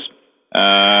four of us,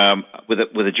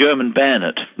 with a German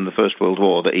bayonet from the First World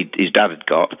War that his dad had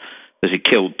got, as he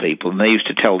killed people, and they used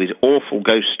to tell these awful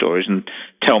ghost stories and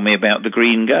tell me about the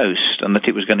green ghost and that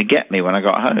it was going to get me when I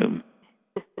got home.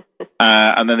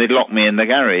 And then they'd lock me in the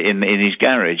garage, in his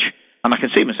garage. And I can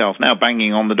see myself now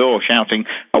banging on the door, shouting,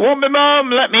 "I want my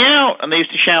mum, let me out!" And they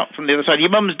used to shout from the other side, "Your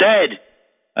mum's dead,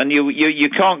 and you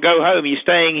can't go home. You're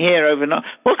staying here overnight."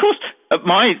 Well, of course, at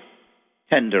my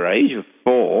tender age of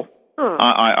 4,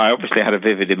 I obviously had a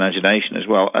vivid imagination as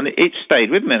well, and it stayed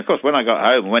with me. And of course, when I got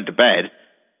home and went to bed,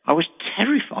 I was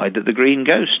terrified that the green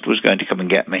ghost was going to come and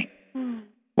get me.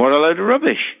 What a load of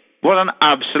rubbish! What an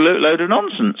absolute load of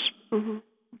nonsense! Mm-hmm.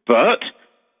 But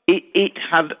it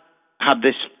had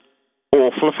this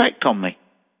awful effect on me.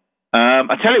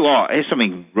 I tell you what, here's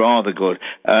something rather good.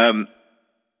 When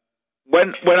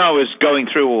I was going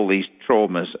through all these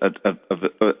traumas as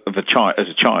a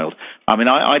child, I mean,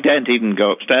 I daren't even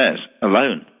go upstairs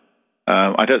alone.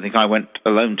 I don't think I went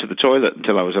alone to the toilet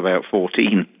until I was about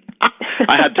 14.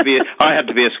 I had to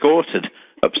be escorted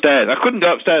upstairs. I couldn't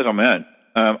go upstairs on my own.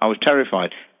 I was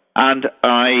terrified, and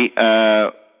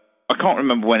I can't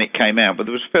remember when it came out, but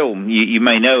there was a film, you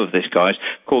may know of this, guys,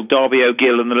 called Darby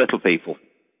O'Gill and the Little People.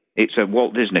 It's a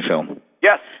Walt Disney film.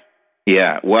 Yes.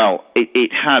 Yeah, well,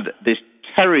 it had this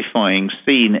terrifying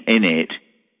scene in it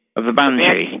of the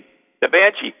banshee. The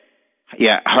banshee.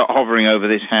 Yeah, hovering over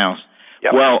this house.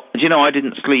 Yep. Well, do you know, I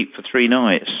didn't sleep for 3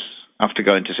 nights after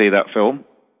going to see that film.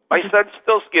 My son's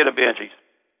still scared of banshees.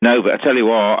 No, but I tell you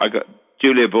what,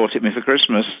 Julia bought it me for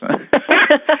Christmas.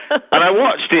 And I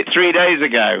watched it 3 days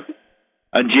ago.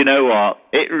 And do you know what?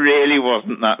 It really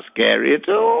wasn't that scary at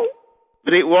all.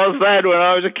 But it was then when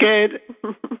I was a kid.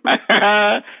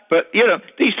 But, you know,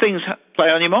 these things play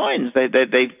on your minds. They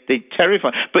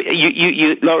terrify. But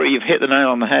you, Laurie, you've hit the nail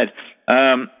on the head.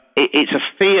 It's a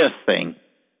fear thing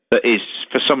that is,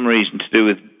 for some reason, to do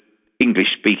with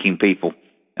English-speaking people.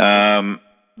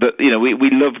 That, you know, we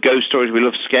love ghost stories, we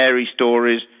love scary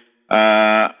stories,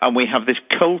 and we have this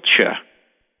culture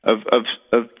of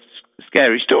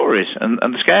scary stories and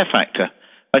the scare factor.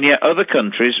 And yet other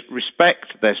countries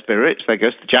respect their spirits. They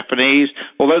go to the Japanese,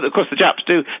 although, of course, the Japs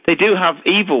do. They do have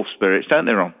evil spirits, don't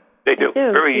they, Ron? They do.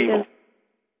 Very evil.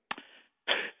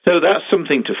 So that's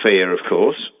something to fear, of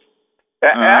course.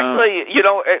 Actually, you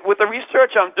know, with the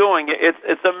research I'm doing,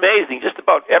 it's amazing. Just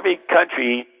about every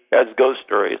country has ghost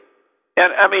stories.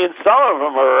 And, I mean, some of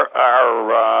them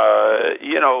are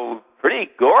you know, pretty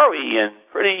gory and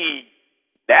pretty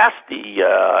nasty,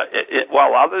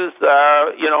 while others,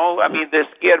 you know, I mean, they're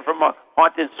scared from a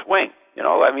haunted swing. You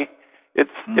know, I mean,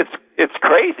 it's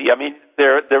crazy. I mean,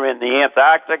 they're in the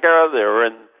Antarctica, they're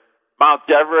in Mount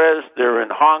Everest, they're in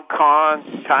Hong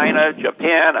Kong, China,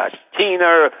 Japan,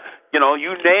 Argentina, you know,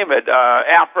 you name it,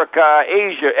 Africa,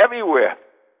 Asia, everywhere.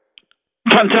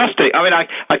 Fantastic. I mean,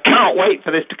 I can't wait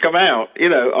for this to come out. You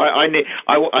know,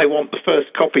 I want the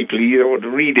first copy, please. I want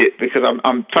to read it because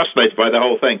I'm fascinated by the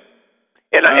whole thing.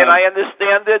 And I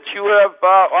understand that you have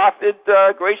offered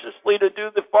graciously to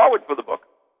do the foreword for the book.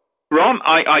 Ron,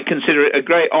 I consider it a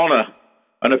great honour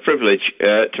and a privilege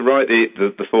to write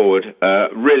the foreword.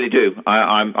 Really do.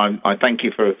 I thank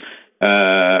you for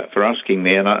asking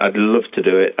me, and I'd love to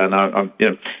do it. And I'm you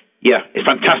know, yeah, it's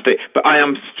fantastic. But I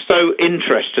am so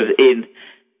interested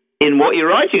in what you're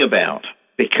writing about,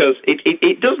 because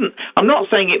it doesn't. I'm not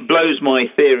saying it blows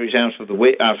my theories out of the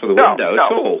window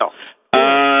at all. No.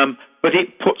 But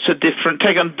it puts a different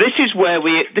take on. This is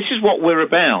what we're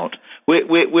about.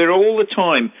 We're all the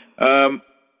time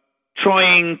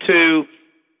trying to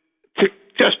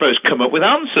I suppose, come up with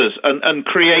answers and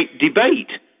create debate,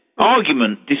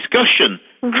 argument, discussion,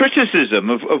 criticism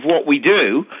of what we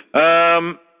do.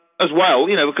 As well,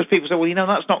 you know, because people say, well, you know,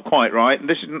 that's not quite right. And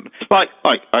this isn't, like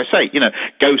I say, you know,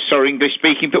 ghosts are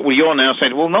English-speaking, but well, you're now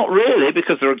saying, well, not really,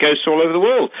 because there are ghosts all over the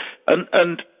world.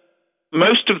 And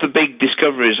most of the big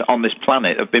discoveries on this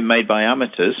planet have been made by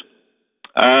amateurs,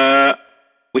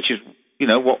 which is, you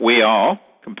know, what we are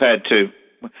compared to,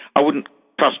 I wouldn't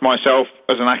class myself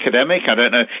as an academic. I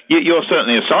don't know. You're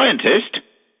certainly a scientist.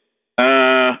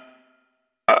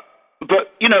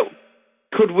 But, you know,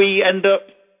 could we end up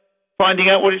finding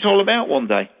out what it's all about one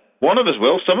day? One of us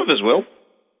will, some of us will.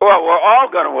 Well, we're all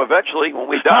going to eventually when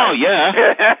we die. Oh, yeah.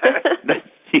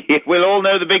 We'll all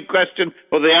know the big question,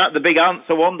 or the big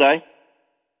answer one day.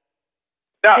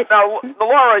 Now,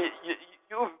 Laura,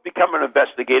 you've become an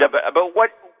investigator, but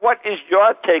what is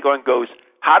your take on ghosts?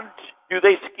 How do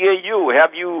they scare you?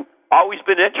 Have you always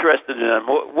been interested in them?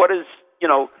 What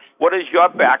is your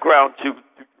background to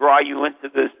draw you into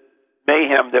this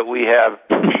mayhem that we have,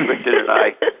 Richard and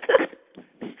I?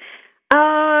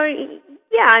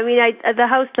 Yeah, I mean, the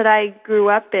house that I grew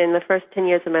up in the first 10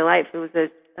 years of my life, it was a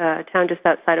town just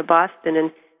outside of Boston,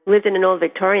 and lived in an old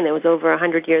Victorian that was over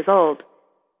 100 years old.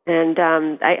 And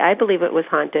I believe it was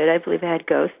haunted. I believe it had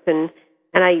ghosts, and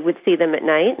I would see them at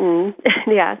night. And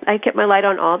yeah, I kept my light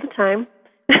on all the time.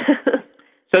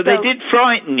 So they did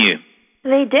frighten you?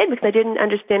 They did, because I didn't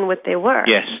understand what they were.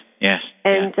 Yes.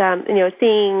 And, you know,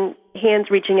 seeing hands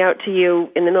reaching out to you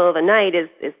in the middle of the night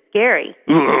is scary.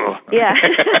 Yeah.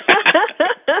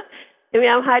 I mean,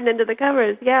 I'm hiding under the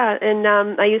covers, yeah. And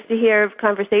I used to hear of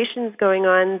conversations going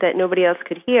on that nobody else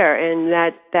could hear, and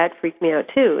that freaked me out,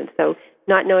 too. And so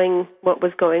not knowing what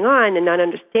was going on and not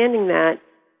understanding that,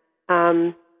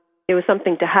 it was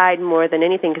something to hide more than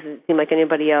anything, because it seemed like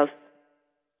anybody else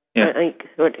we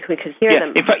could hear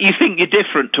them. In fact, you think you're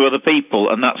different to other people,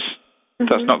 and that's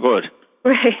not good.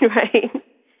 Right.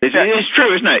 It's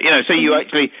true, isn't it? You know, so you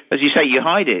actually, as you say, you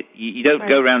hide it. You don't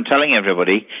go around telling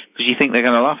everybody because you think they're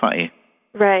going to laugh at you.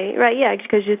 Right, yeah,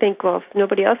 because you think, well, if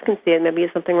nobody else can see it, maybe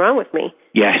there's something wrong with me.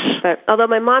 Yes. But although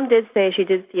my mom did say she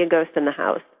did see a ghost in the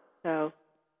house, so.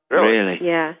 Really?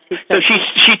 Yeah. So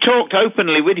she talked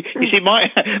openly with you. You see,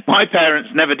 my parents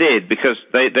never did because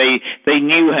they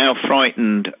knew how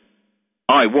frightened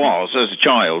I was as a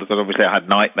child, because obviously I had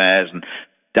nightmares, and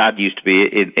Dad used to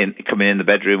be coming in the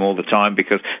bedroom all the time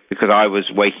because I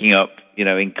was waking up,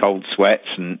 in cold sweats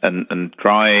and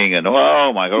crying and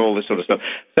oh my God, all this sort of stuff.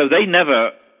 So they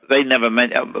never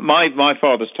meant. My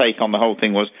father's take on the whole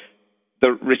thing was,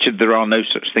 Richard, there are no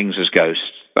such things as ghosts.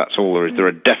 That's all there is. There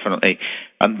are definitely.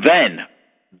 And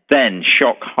then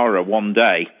shock horror one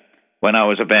day, when I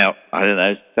was about,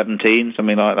 17,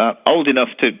 something like that, old enough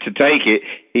to take it,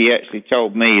 he actually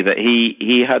told me that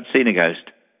he had seen a ghost.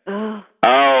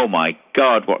 Oh my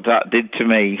God, what that did to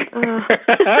me.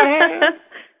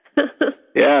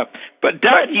 Yeah. But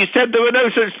Dad, you said there were no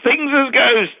such things as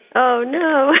ghosts. Oh,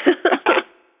 no.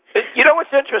 You know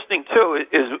what's interesting, too,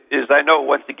 is I know,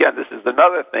 once again, this is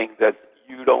another thing that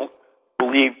you don't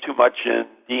believe too much in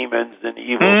demons and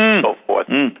evil and so forth.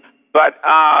 But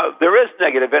there is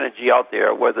negative energy out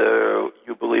there, whether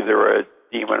you believe they're a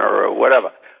demon or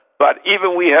whatever. But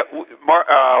even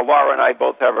Laura and I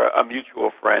both have a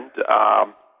mutual friend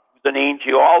who's an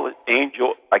angel.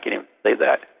 I can't even say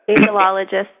that.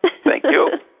 Angelologist. Thank you.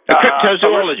 A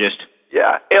cryptozoologist.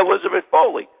 Yeah, Elizabeth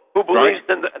Foley, who believes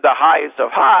in the highest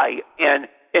of high, and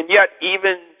yet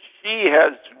even she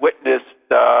has witnessed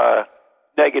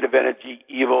negative energy,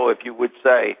 evil, if you would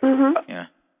say. Mm-hmm.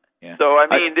 Yeah. So I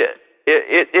mean,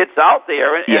 it's out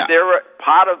there, and they're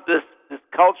part of this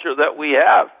culture that we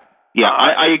have. Yeah,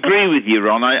 I agree with you,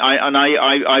 Ron.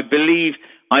 I believe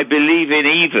in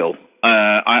evil.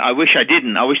 I wish I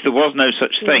didn't. I wish there was no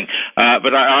such thing.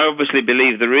 But I obviously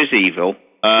believe there is evil.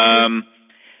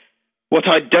 What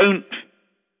I don't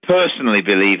personally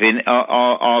believe in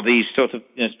are these sort of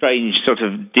strange sort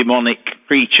of demonic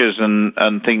creatures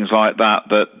and things like that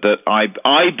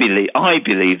I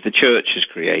believe the church has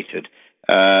created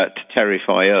to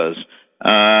terrify us.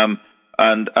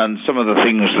 And some of the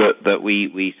things that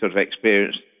we sort of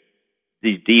experience,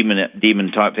 these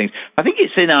demon type things, I think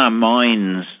it's in our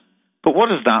minds. But what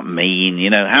does that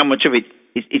mean? How much of it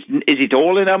is it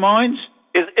all in our minds?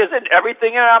 Is it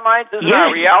everything in our minds? Is it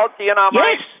our reality in our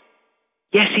minds?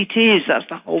 Yes, it is. That's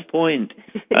the whole point.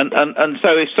 and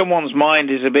so if someone's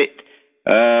mind is a bit,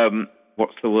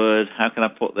 what's the word? How can I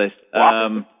put this?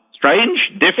 Strange,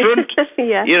 different.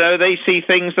 Yeah. They see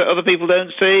things that other people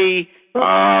don't see. Well,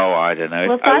 I don't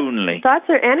know. Thoughts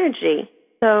are energy.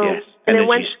 So, yes, and then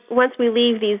once we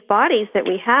leave these bodies that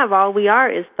we have, all we are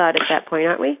is thought at that point,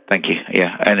 aren't we? Thank you.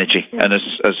 Yeah, energy. Yeah. And as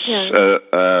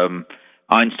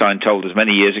Einstein told us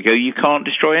many years ago, you can't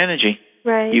destroy energy.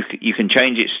 Right. You can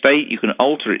change its state. You can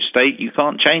alter its state. You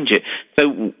can't change it.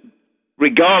 So,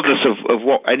 regardless of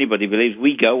what anybody believes,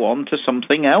 we go on to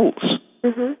something else.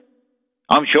 Mm-hmm.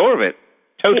 I'm sure of it.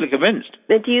 Totally convinced.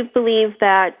 Do you believe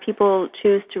that people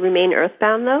choose to remain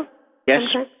earthbound, though? Yes.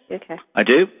 Okay. I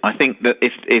do. I think that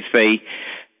if they,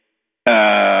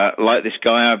 like this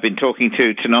guy I've been talking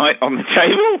to tonight on the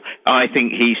table, I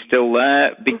think he's still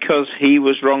there because he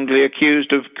was wrongly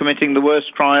accused of committing the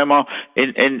worst crime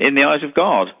in the eyes of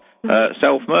God,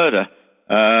 self-murder.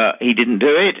 He didn't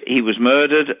do it. He was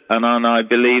murdered, and I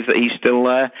believe that he's still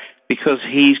there because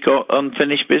he's got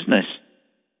unfinished business.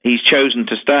 He's chosen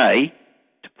to stay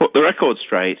to put the record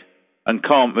straight and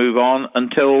can't move on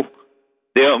until...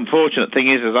 The unfortunate thing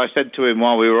is, as I said to him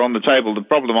while we were on the table, the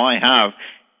problem I have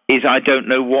is I don't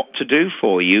know what to do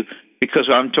for you because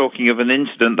I'm talking of an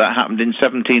incident that happened in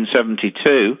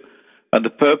 1772, and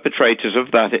the perpetrators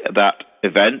of that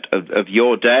event, of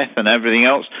your death and everything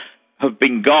else, have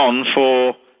been gone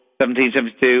for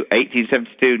 1772,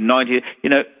 1872, 90,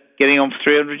 getting on for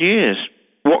 300 years.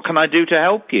 What can I do to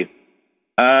help you?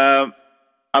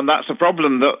 And that's a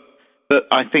problem that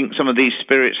I think some of these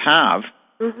spirits have.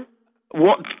 Mm-hmm.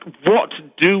 What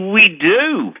do we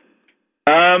do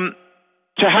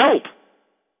to help?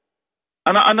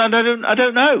 And I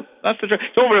don't know. That's the truth.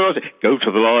 It's all very well say, go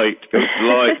to the light.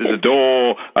 There's a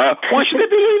door. Why should they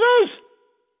believe us?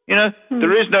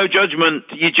 There is no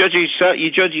judgment. You judge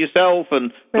yourself,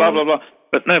 and blah blah blah.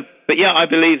 But yeah,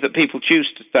 I believe that people choose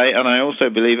to stay, and I also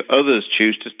believe others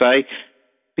choose to stay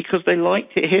because they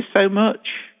liked it here so much.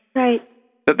 Right.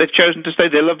 That they've chosen to stay.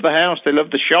 They love the house. They love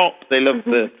the shop. They love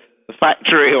the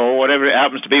factory or whatever it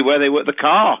happens to be where they work, the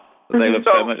car that they love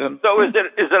so much. So is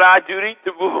it our duty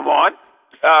to move them on?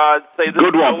 Say this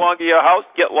is no longer your house,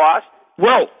 get lost?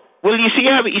 Well, you see,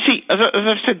 as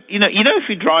I've said, if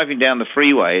you're driving down the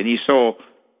freeway and you saw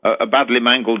a badly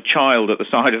mangled child at the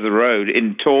side of the road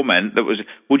in torment, that was,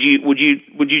 would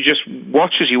you just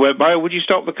watch as you went by, or would you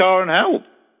stop the car and help?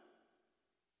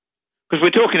 Because we're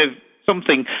talking of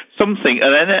something,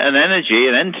 an energy,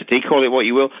 an entity, call it what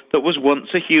you will, that was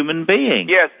once a human being.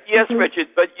 Yes,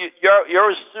 Richard, but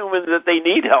you're assuming that they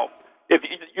need help. If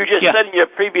you just said in your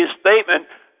previous statement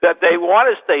that they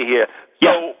want to stay here.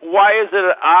 So why is it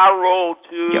our role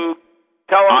to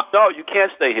tell them, no, you can't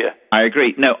stay here? I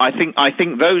agree. No, I think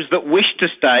those that wish to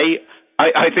stay,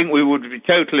 I think we would be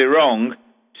totally wrong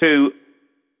to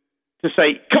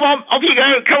say, come on, off you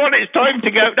go, come on, it's time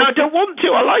to go. No, I don't want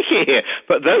to, I like it here.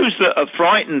 But those that are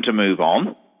frightened to move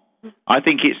on, I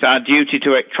think it's our duty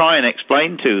to try and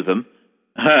explain to them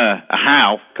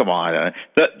how, come on, I don't know,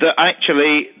 that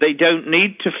actually they don't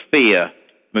need to fear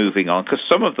moving on, because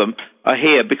some of them are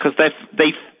here because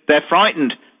they're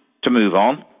frightened to move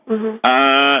on,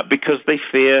 because they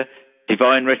fear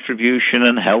divine retribution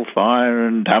and hellfire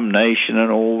and damnation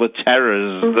and all the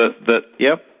terrors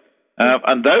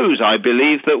and those, I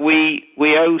believe, that we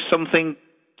owe something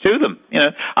to them,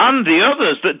 and the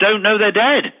others that don't know they're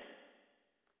dead.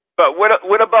 But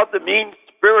what about the mean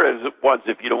spirited ones,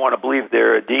 if you don't want to believe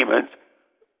they're demons?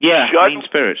 Yeah, mean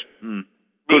spirits.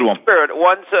 Good one. Spirit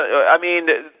ones.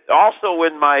 Also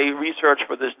in my research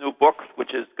for this new book,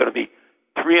 which is going to be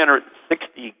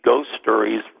 360 ghost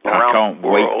stories from around the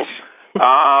world.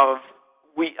 I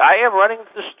am running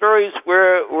into stories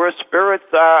where spirits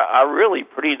are really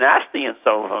pretty nasty in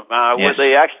some of them, where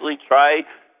they actually try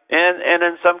and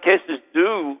in some cases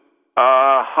do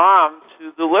harm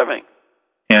to the living.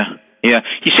 Yeah.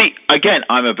 You see, again,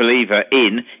 I'm a believer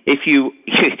in, you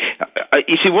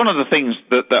see, one of the things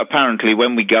that apparently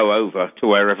when we go over to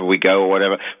wherever we go or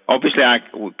whatever, obviously our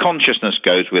consciousness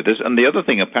goes with us, and the other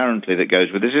thing apparently that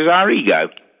goes with us is our ego,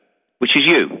 which is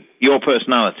your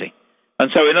personality.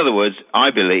 And so, in other words, I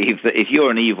believe that if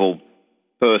you're an evil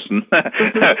person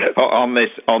on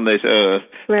this earth,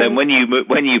 then when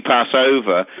you pass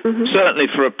over, certainly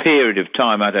for a period of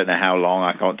time, I don't know how long,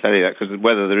 I can't tell you that, because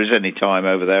whether there is any time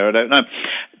over there, I don't know,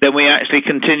 then we actually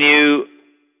continue.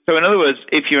 So in other words,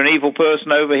 if you're an evil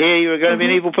person over here, you're going to be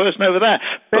an evil person over there.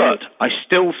 But I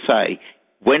still say,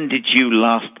 when did you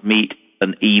last meet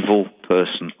an evil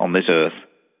person on this earth?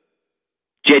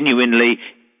 Genuinely,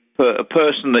 a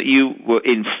person that you were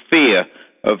in fear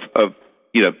of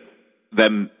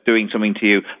them doing something to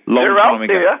you long time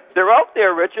ago. They're out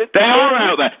there, Richard. They are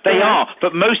out there. They are,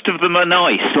 but most of them are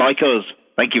nice, like us.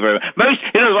 Thank you very much.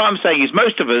 What I'm saying is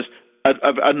most of us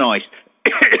are nice.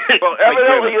 Well,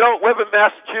 evidently you don't live in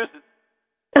Massachusetts.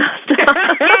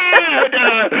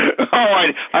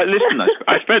 Listen,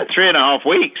 I spent 3.5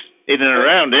 weeks in and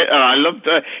around it, and I loved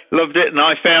it, and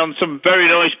I found some very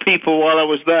nice people while I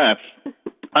was there.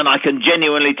 And I can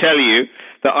genuinely tell you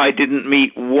that I didn't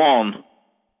meet one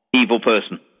evil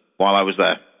person while I was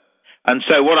there. And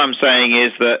so what I'm saying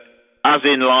is that, as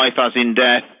in life, as in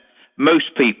death,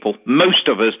 most people, most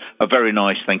of us, are very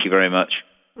nice, thank you very much.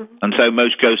 And so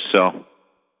most ghosts are.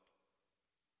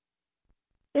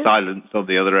 Yeah. Silence on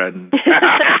the other end. Well,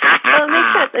 it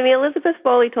makes sense. Elizabeth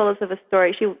Foley told us of a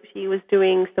story. She was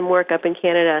doing some work up in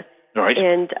Canada. Right.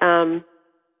 And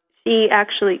she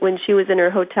actually, when she was in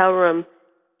her hotel room,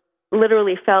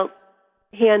 literally felt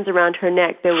hands around her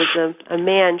neck. There was a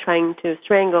man trying to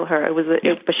strangle her.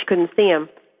 But she couldn't see him.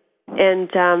 And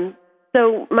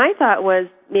so my thought was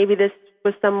maybe this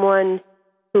was someone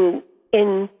who,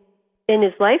 in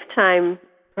his lifetime,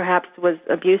 perhaps was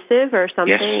abusive or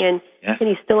something, and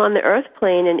he's still on the earth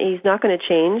plane, and he's not going to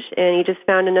change, and he just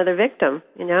found another victim,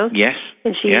 Yes.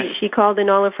 And she called in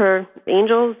all of her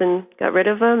angels and got rid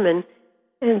of them, and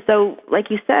so, like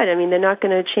you said, they're not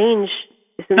going to change.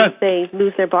 As soon as they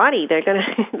lose their body, they're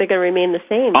gonna remain the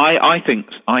same. I think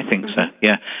so.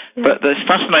 Yeah. But that's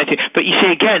fascinating. But you see,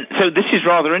 again, so this is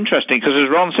rather interesting because, as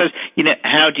Ron says,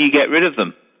 how do you get rid of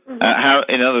them? How,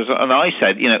 in others, and I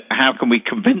said, how can we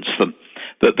convince them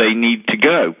that they need to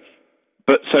go?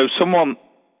 But so someone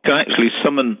can actually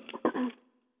summon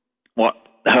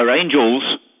her angels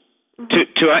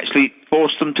to actually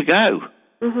force them to go.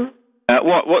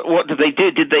 What did they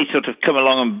do? Did they sort of come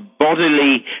along and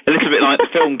bodily, a little bit like the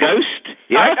film Ghost?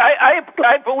 Yeah?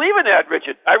 I believe in that,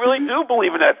 Richard. I really do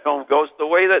believe in that film Ghost, the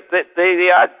way that they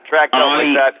are tracked out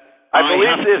like that. I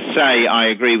have to say I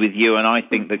agree with you, and I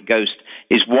think that Ghost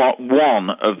is one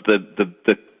of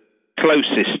the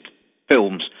closest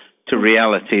films to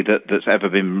reality that's ever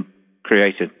been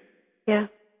created. Yeah.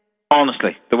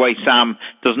 Honestly, the way Sam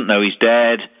doesn't know he's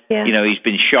dead, he's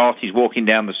been shot, he's walking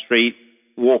down the street,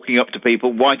 walking up to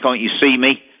people, why can't you see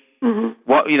me?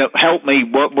 What, help me.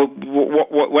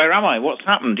 Where am I? What's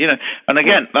happened? And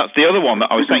again, that's the other one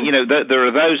that I was saying. There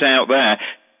are those out there,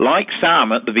 like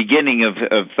Sam at the beginning of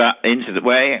that incident,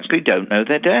 where they actually don't know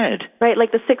they're dead. Right,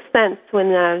 like The Sixth Sense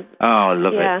when. I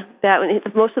love it. Yeah, that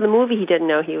most of the movie he didn't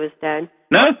know he was dead.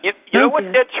 No. You know what's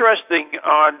interesting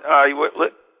on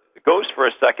Ghost for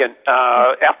a second?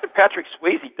 After Patrick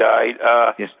Swayze died,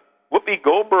 yes. Whoopi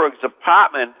Goldberg's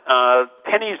apartment,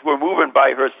 pennies were moving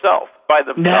by themselves.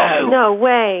 No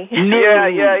way. No.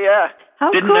 Yeah.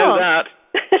 How Didn't cool. know that.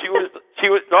 She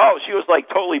was like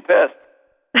totally pissed.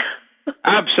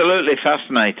 Absolutely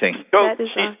fascinating. So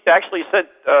she actually sent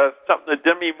something to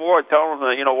Demi Moore telling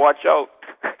her, watch out.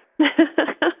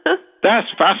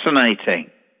 That's fascinating.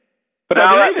 But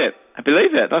Now, I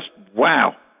believe it. That's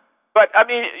wow. But, I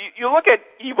mean, you look at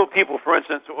evil people, for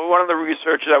instance. One of the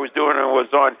research I was doing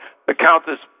was on the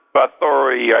Countess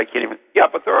Bathory.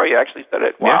 Bathory actually said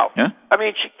it. Wow. Yeah. I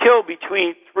mean, she killed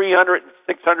between 300 and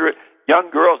 600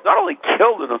 young girls. Not only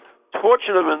killed them,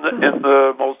 tortured them in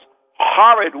the most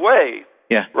horrid way.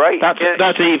 Yeah. Right?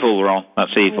 That's evil, Ron.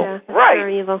 That's evil. Yeah, that's right.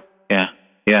 very evil. Yeah.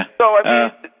 So,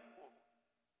 I mean...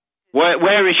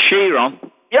 where is she, Ron?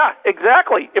 Yeah,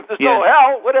 exactly. If there's no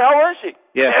hell, where the hell is she?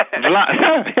 Yeah.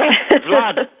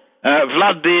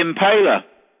 Vlad the Impaler.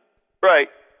 Right.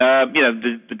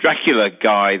 The Dracula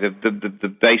guy, the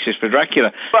basis for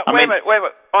Dracula. But wait a minute.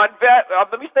 On that,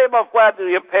 let me say about Vlad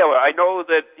the Impaler. I know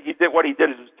that he did what he did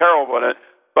was terrible in it,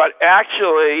 but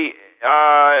actually,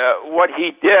 what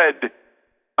he did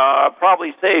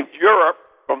probably saved Europe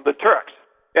from the Turks.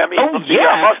 I mean, but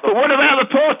what about the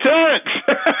poor Turks?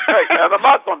 Right, the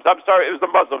Muslims. I'm sorry, it was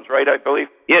the Muslims, right? I believe.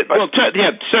 Yeah,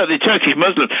 certainly Turkish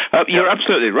Muslims. You're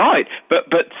absolutely right. But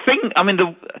think, I mean,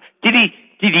 did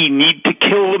he need to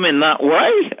kill them in that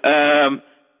way?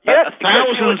 Yes,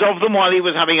 thousands of them while he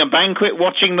was having a banquet,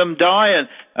 watching them die,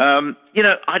 and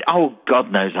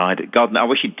God knows I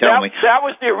wish he'd tell me. That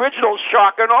was the original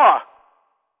shock and awe.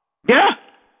 Yeah.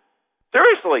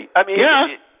 Seriously, I mean.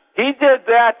 Yeah. He did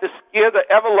that to scare the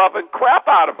ever-loving crap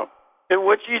out of him, in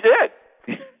which he did.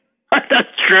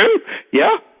 That's true.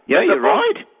 Yeah, you're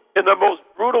right. In the most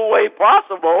brutal way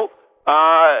possible,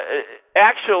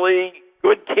 actually,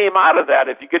 good came out of that,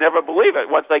 if you can ever believe it,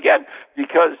 once again,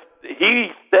 because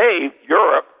he saved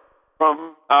Europe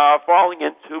from falling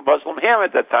into Muslim hand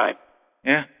at that time.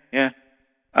 Yeah.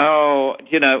 Oh,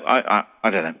 I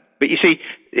don't know. But you see,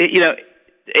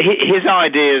 his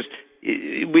ideas...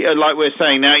 like we're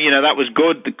saying now, that was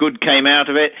good. The good came out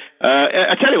of it.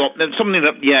 I tell you what, there's something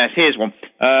that, here's one.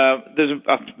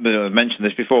 I've mentioned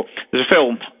this before. There's a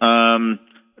film,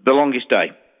 The Longest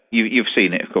Day. You've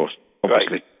seen it, of course,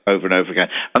 obviously, over and over again.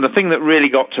 And the thing that really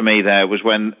got to me there was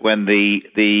when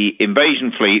the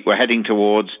invasion fleet were heading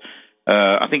towards,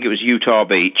 I think it was Utah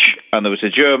Beach, and there was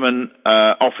a German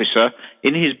officer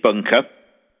in his bunker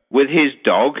with his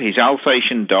dog, his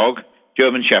Alsatian dog,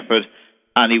 German Shepherd.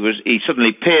 And he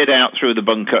suddenly peered out through the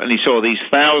bunker and he saw these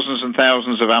thousands and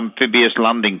thousands of amphibious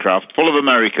landing craft full of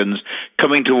Americans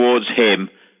coming towards him.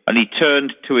 And he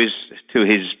turned to his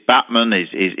batman,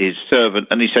 his servant,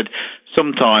 and he said,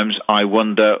 "Sometimes I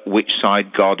wonder which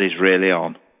side God is really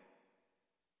on."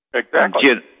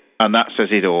 Exactly. And that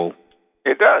says it all.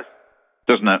 It does.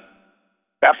 Doesn't it?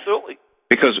 Absolutely.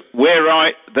 Because we're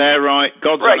right, they're right,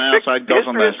 God's on our side, God's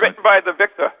on their side. History is written by the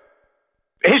victor.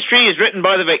 History is written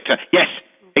by the victor. Yes,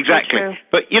 exactly.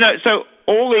 But so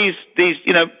all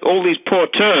these poor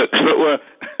Turks that were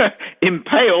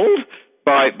impaled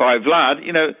by Vlad,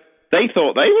 they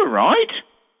thought they were right.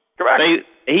 Correct.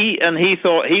 He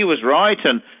thought he was right,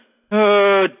 and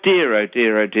oh dear, I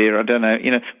don't know,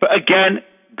 But again,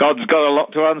 God's got a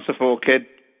lot to answer for, kid.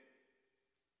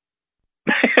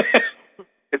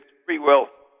 It's free will.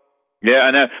 Yeah,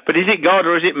 I know. But is it God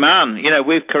or is it man?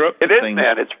 We've corrupted things. It is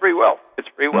man. It's free will. It's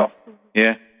free will.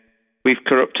 Yeah. We've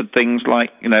corrupted things like,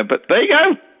 but there you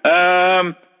go.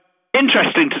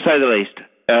 Interesting to say the least.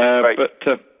 Right.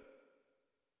 But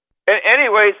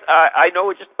anyways, I know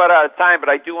we're just about out of time, but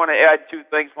I do want to add two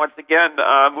things. Once again,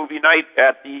 movie night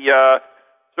at the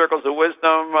Circles of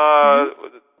Wisdom,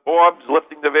 Orbs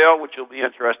lifting the veil, which will be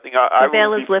interesting. The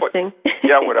veil is lifting.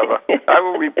 Yeah, whatever. I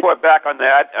will report back on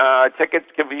that. Tickets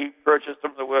can be purchased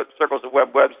from the Circles of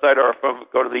Web website or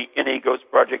go to the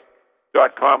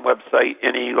NEGhostProject.com website,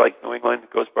 NE like New England,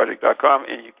 ghostproject.com,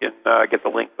 and you can get the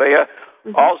link there.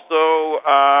 Mm-hmm. Also,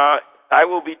 I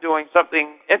will be doing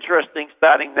something interesting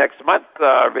starting next month,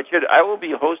 Richard. I will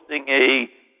be hosting a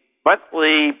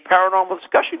monthly paranormal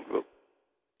discussion group.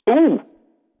 Ooh.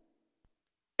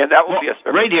 And that will be a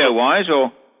radio-wise,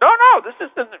 or? No, this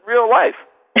is in real life.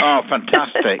 Oh,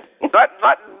 fantastic.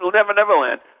 not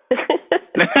Neverland.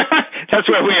 That's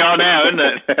where we are now, isn't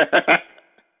it?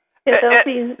 Yeah,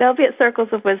 they'll be at Circles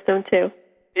of Wisdom too.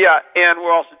 Yeah, and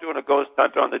we're also doing a ghost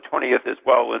hunt on the 20th as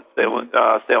well in Salem,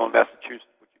 Massachusetts.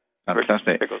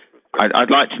 Fantastic.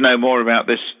 I'd like to know more about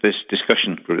this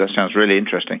discussion group. That sounds really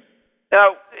interesting.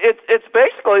 Now, it's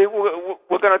basically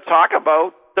we're going to talk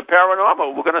about the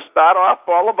paranormal. We're going to start off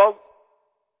all about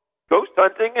ghost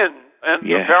hunting and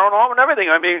the paranormal and everything.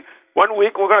 I mean, one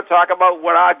week we're going to talk about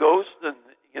what are ghosts and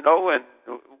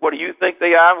what do you think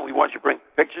they are? And we want you to bring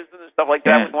pictures and stuff like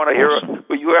that. We want to hear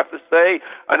what you have to say.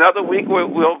 Another week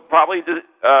we'll probably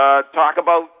talk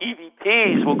about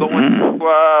EVPs. We'll go into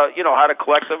how to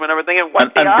collect them and everything and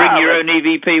what they are. And bring your own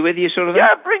EVP with you, sort of thing.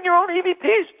 Yeah, bring your own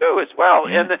EVPs too as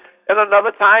well. Yeah. And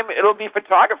another time it'll be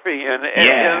photography and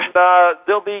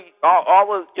there'll be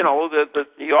all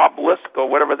the obelisk or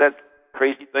whatever that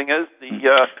crazy thing is, the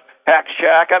Hack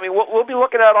Shack. I mean, we'll be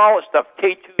looking at all this stuff.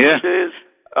 K2 is.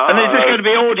 And is this going to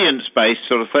be audience-based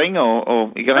sort of thing,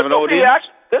 or you going to have an audience?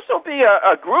 This will be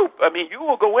a group. I mean, you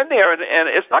will go in there, and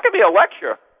it's not going to be a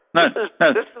lecture. No, this is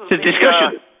it's a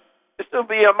discussion. This will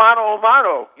be a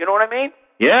mano-a-mano. You know what I mean?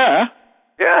 Yeah.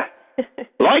 Yeah.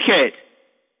 Like it.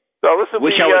 So this will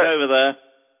Wish I was over there.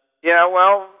 Yeah,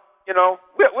 well,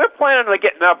 we're planning on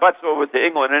getting our butts over to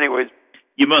England anyways.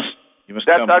 You must That's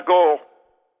come. our goal.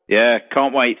 Yeah,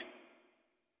 can't wait.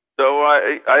 So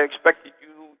I expect you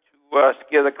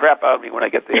scare the crap out of me when I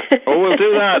get there. Oh, we'll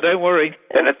do that. Don't worry.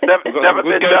 And it's never been done.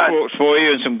 We've got good ghost walks for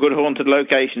you and some good haunted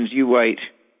locations. You wait.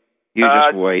 You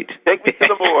just wait. Take me to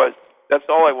the moors. That's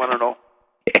all I want to know.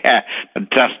 Yeah,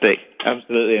 fantastic.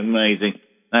 Absolutely amazing.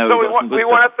 So we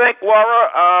want to thank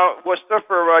Laura Worcester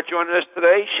for joining us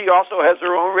today. She also has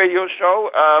her own radio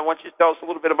show. Why don't you tell us a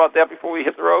little bit about that before we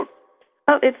hit the road?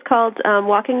 Oh, it's called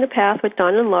Walking the Path with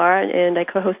Don and Laura, and I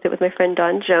co-host it with my friend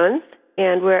Don Jones.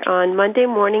 And we're on Monday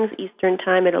mornings Eastern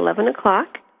Time at 11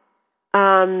 o'clock.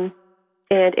 And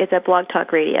it's at Blog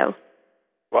Talk Radio.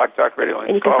 Blog Talk Radio.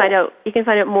 And you can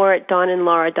find out more at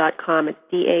donandlaura.com. It's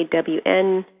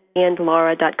DAWN and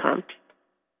Laura.com.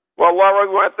 Well, Laura,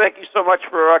 we want to thank you so much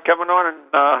for coming on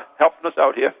and helping us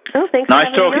out here. Oh, thanks.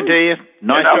 Nice talking to you.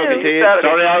 Nice talking to you.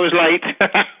 Sorry I was late.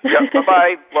 Yep,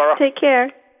 bye-bye, Laura. Take care.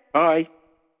 Bye.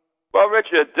 Well,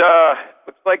 Richard,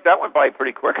 looks like that went by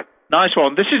pretty quick. Nice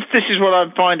one. This is what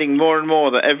I'm finding more and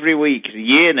more, that every week, it's a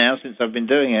year now since I've been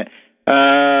doing it,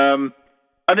 and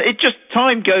it just,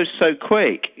 time goes so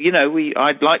quick.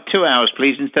 I'd like 2 hours,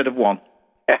 please, instead of 1.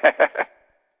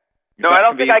 No, I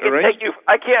don't think I can take you.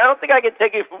 I don't think I can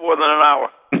take you for more than an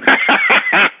hour.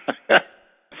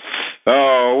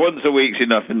 Oh, once a week's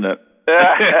enough, isn't it?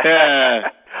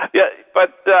 Yeah,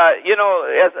 but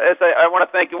as I want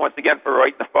to thank you once again for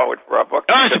writing the forward for our book.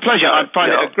 Oh, it's a pleasure. I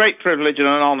find it a great privilege and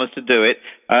an honour to do it,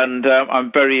 and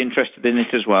I'm very interested in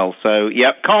it as well. So,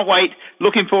 can't wait.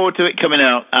 Looking forward to it coming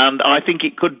out, and I think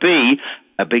it could be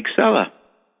a big seller.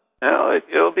 Well,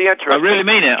 it'll be interesting. I really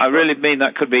mean it. I really mean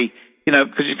that could be,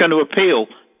 because it's going to appeal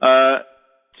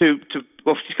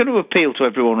it's going to appeal to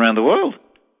everyone around the world.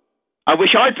 I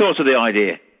wish I'd thought of the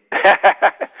idea.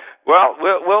 Well,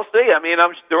 we'll see. I mean,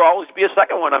 there'll always be a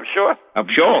second one, I'm sure. I'm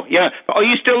sure, yeah. But are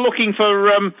you still looking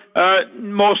for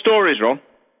more stories, Ron?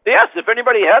 Yes, if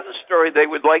anybody has a story they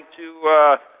would like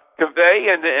to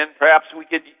convey, and perhaps we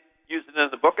could use it in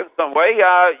the book in some way,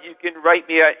 you can write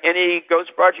me at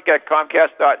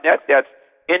anyghostproject@comcast.net. That's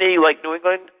any, like New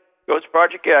England,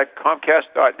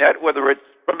 ghostproject@comcast.net, whether it's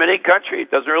from any country.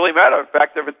 It doesn't really matter. In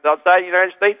fact, if it's outside the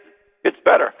United States, it's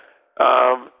better.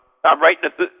 I'm writing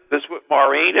this with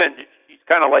Maureen, and she's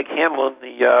kind of like handling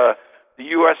the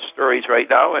U.S. stories right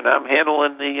now, and I'm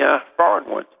handling the foreign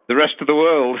ones. The rest of the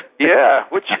world. Yeah,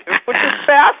 which is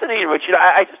fascinating, which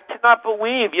I just cannot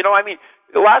believe. I mean,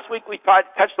 last week we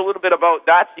touched a little bit about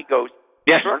Nazi ghosts.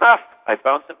 Yes. Sure enough, I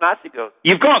found some Nazi ghosts.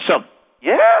 You've got some?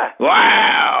 Yeah.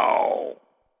 Wow.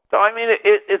 So, I mean,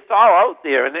 it's all out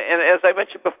there, and as I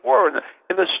mentioned before, in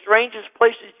the strangest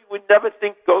places you would never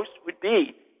think ghosts would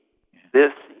be.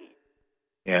 This.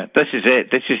 Yeah, this is it.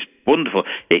 This is wonderful.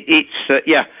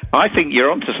 I think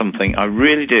you're onto something. I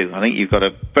really do. I think you've got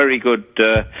a very good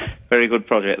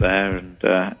project there, and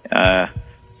I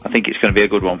think it's going to be a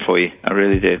good one for you. I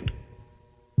really do.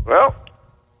 Well,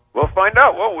 we'll find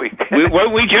out, won't we?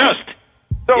 Won't we just?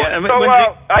 So,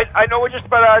 I know we're just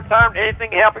about out of time.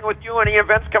 Anything happening with you? Any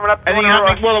events coming up? Anything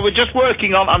happening? Well, I'm just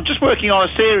working on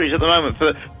a series at the moment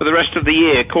for the rest of the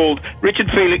year called Richard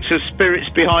Felix's Spirits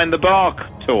Behind the Bar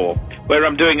Tour, where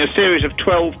I'm doing a series of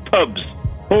 12 pubs,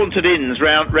 haunted inns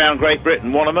round Great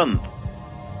Britain, one a month.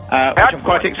 Which I'm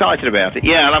quite excited about it.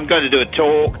 Yeah, and I'm going to do a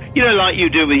talk, like you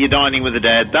do with your Dining with the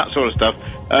Dead, that sort of stuff.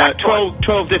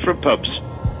 12 different pubs.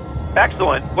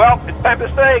 Excellent. Well, it's time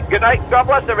to say good night. God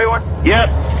bless everyone. Yep.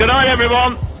 Good night,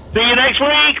 everyone. See you next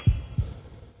week.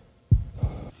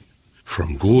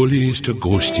 From ghoulies to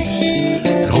ghosties,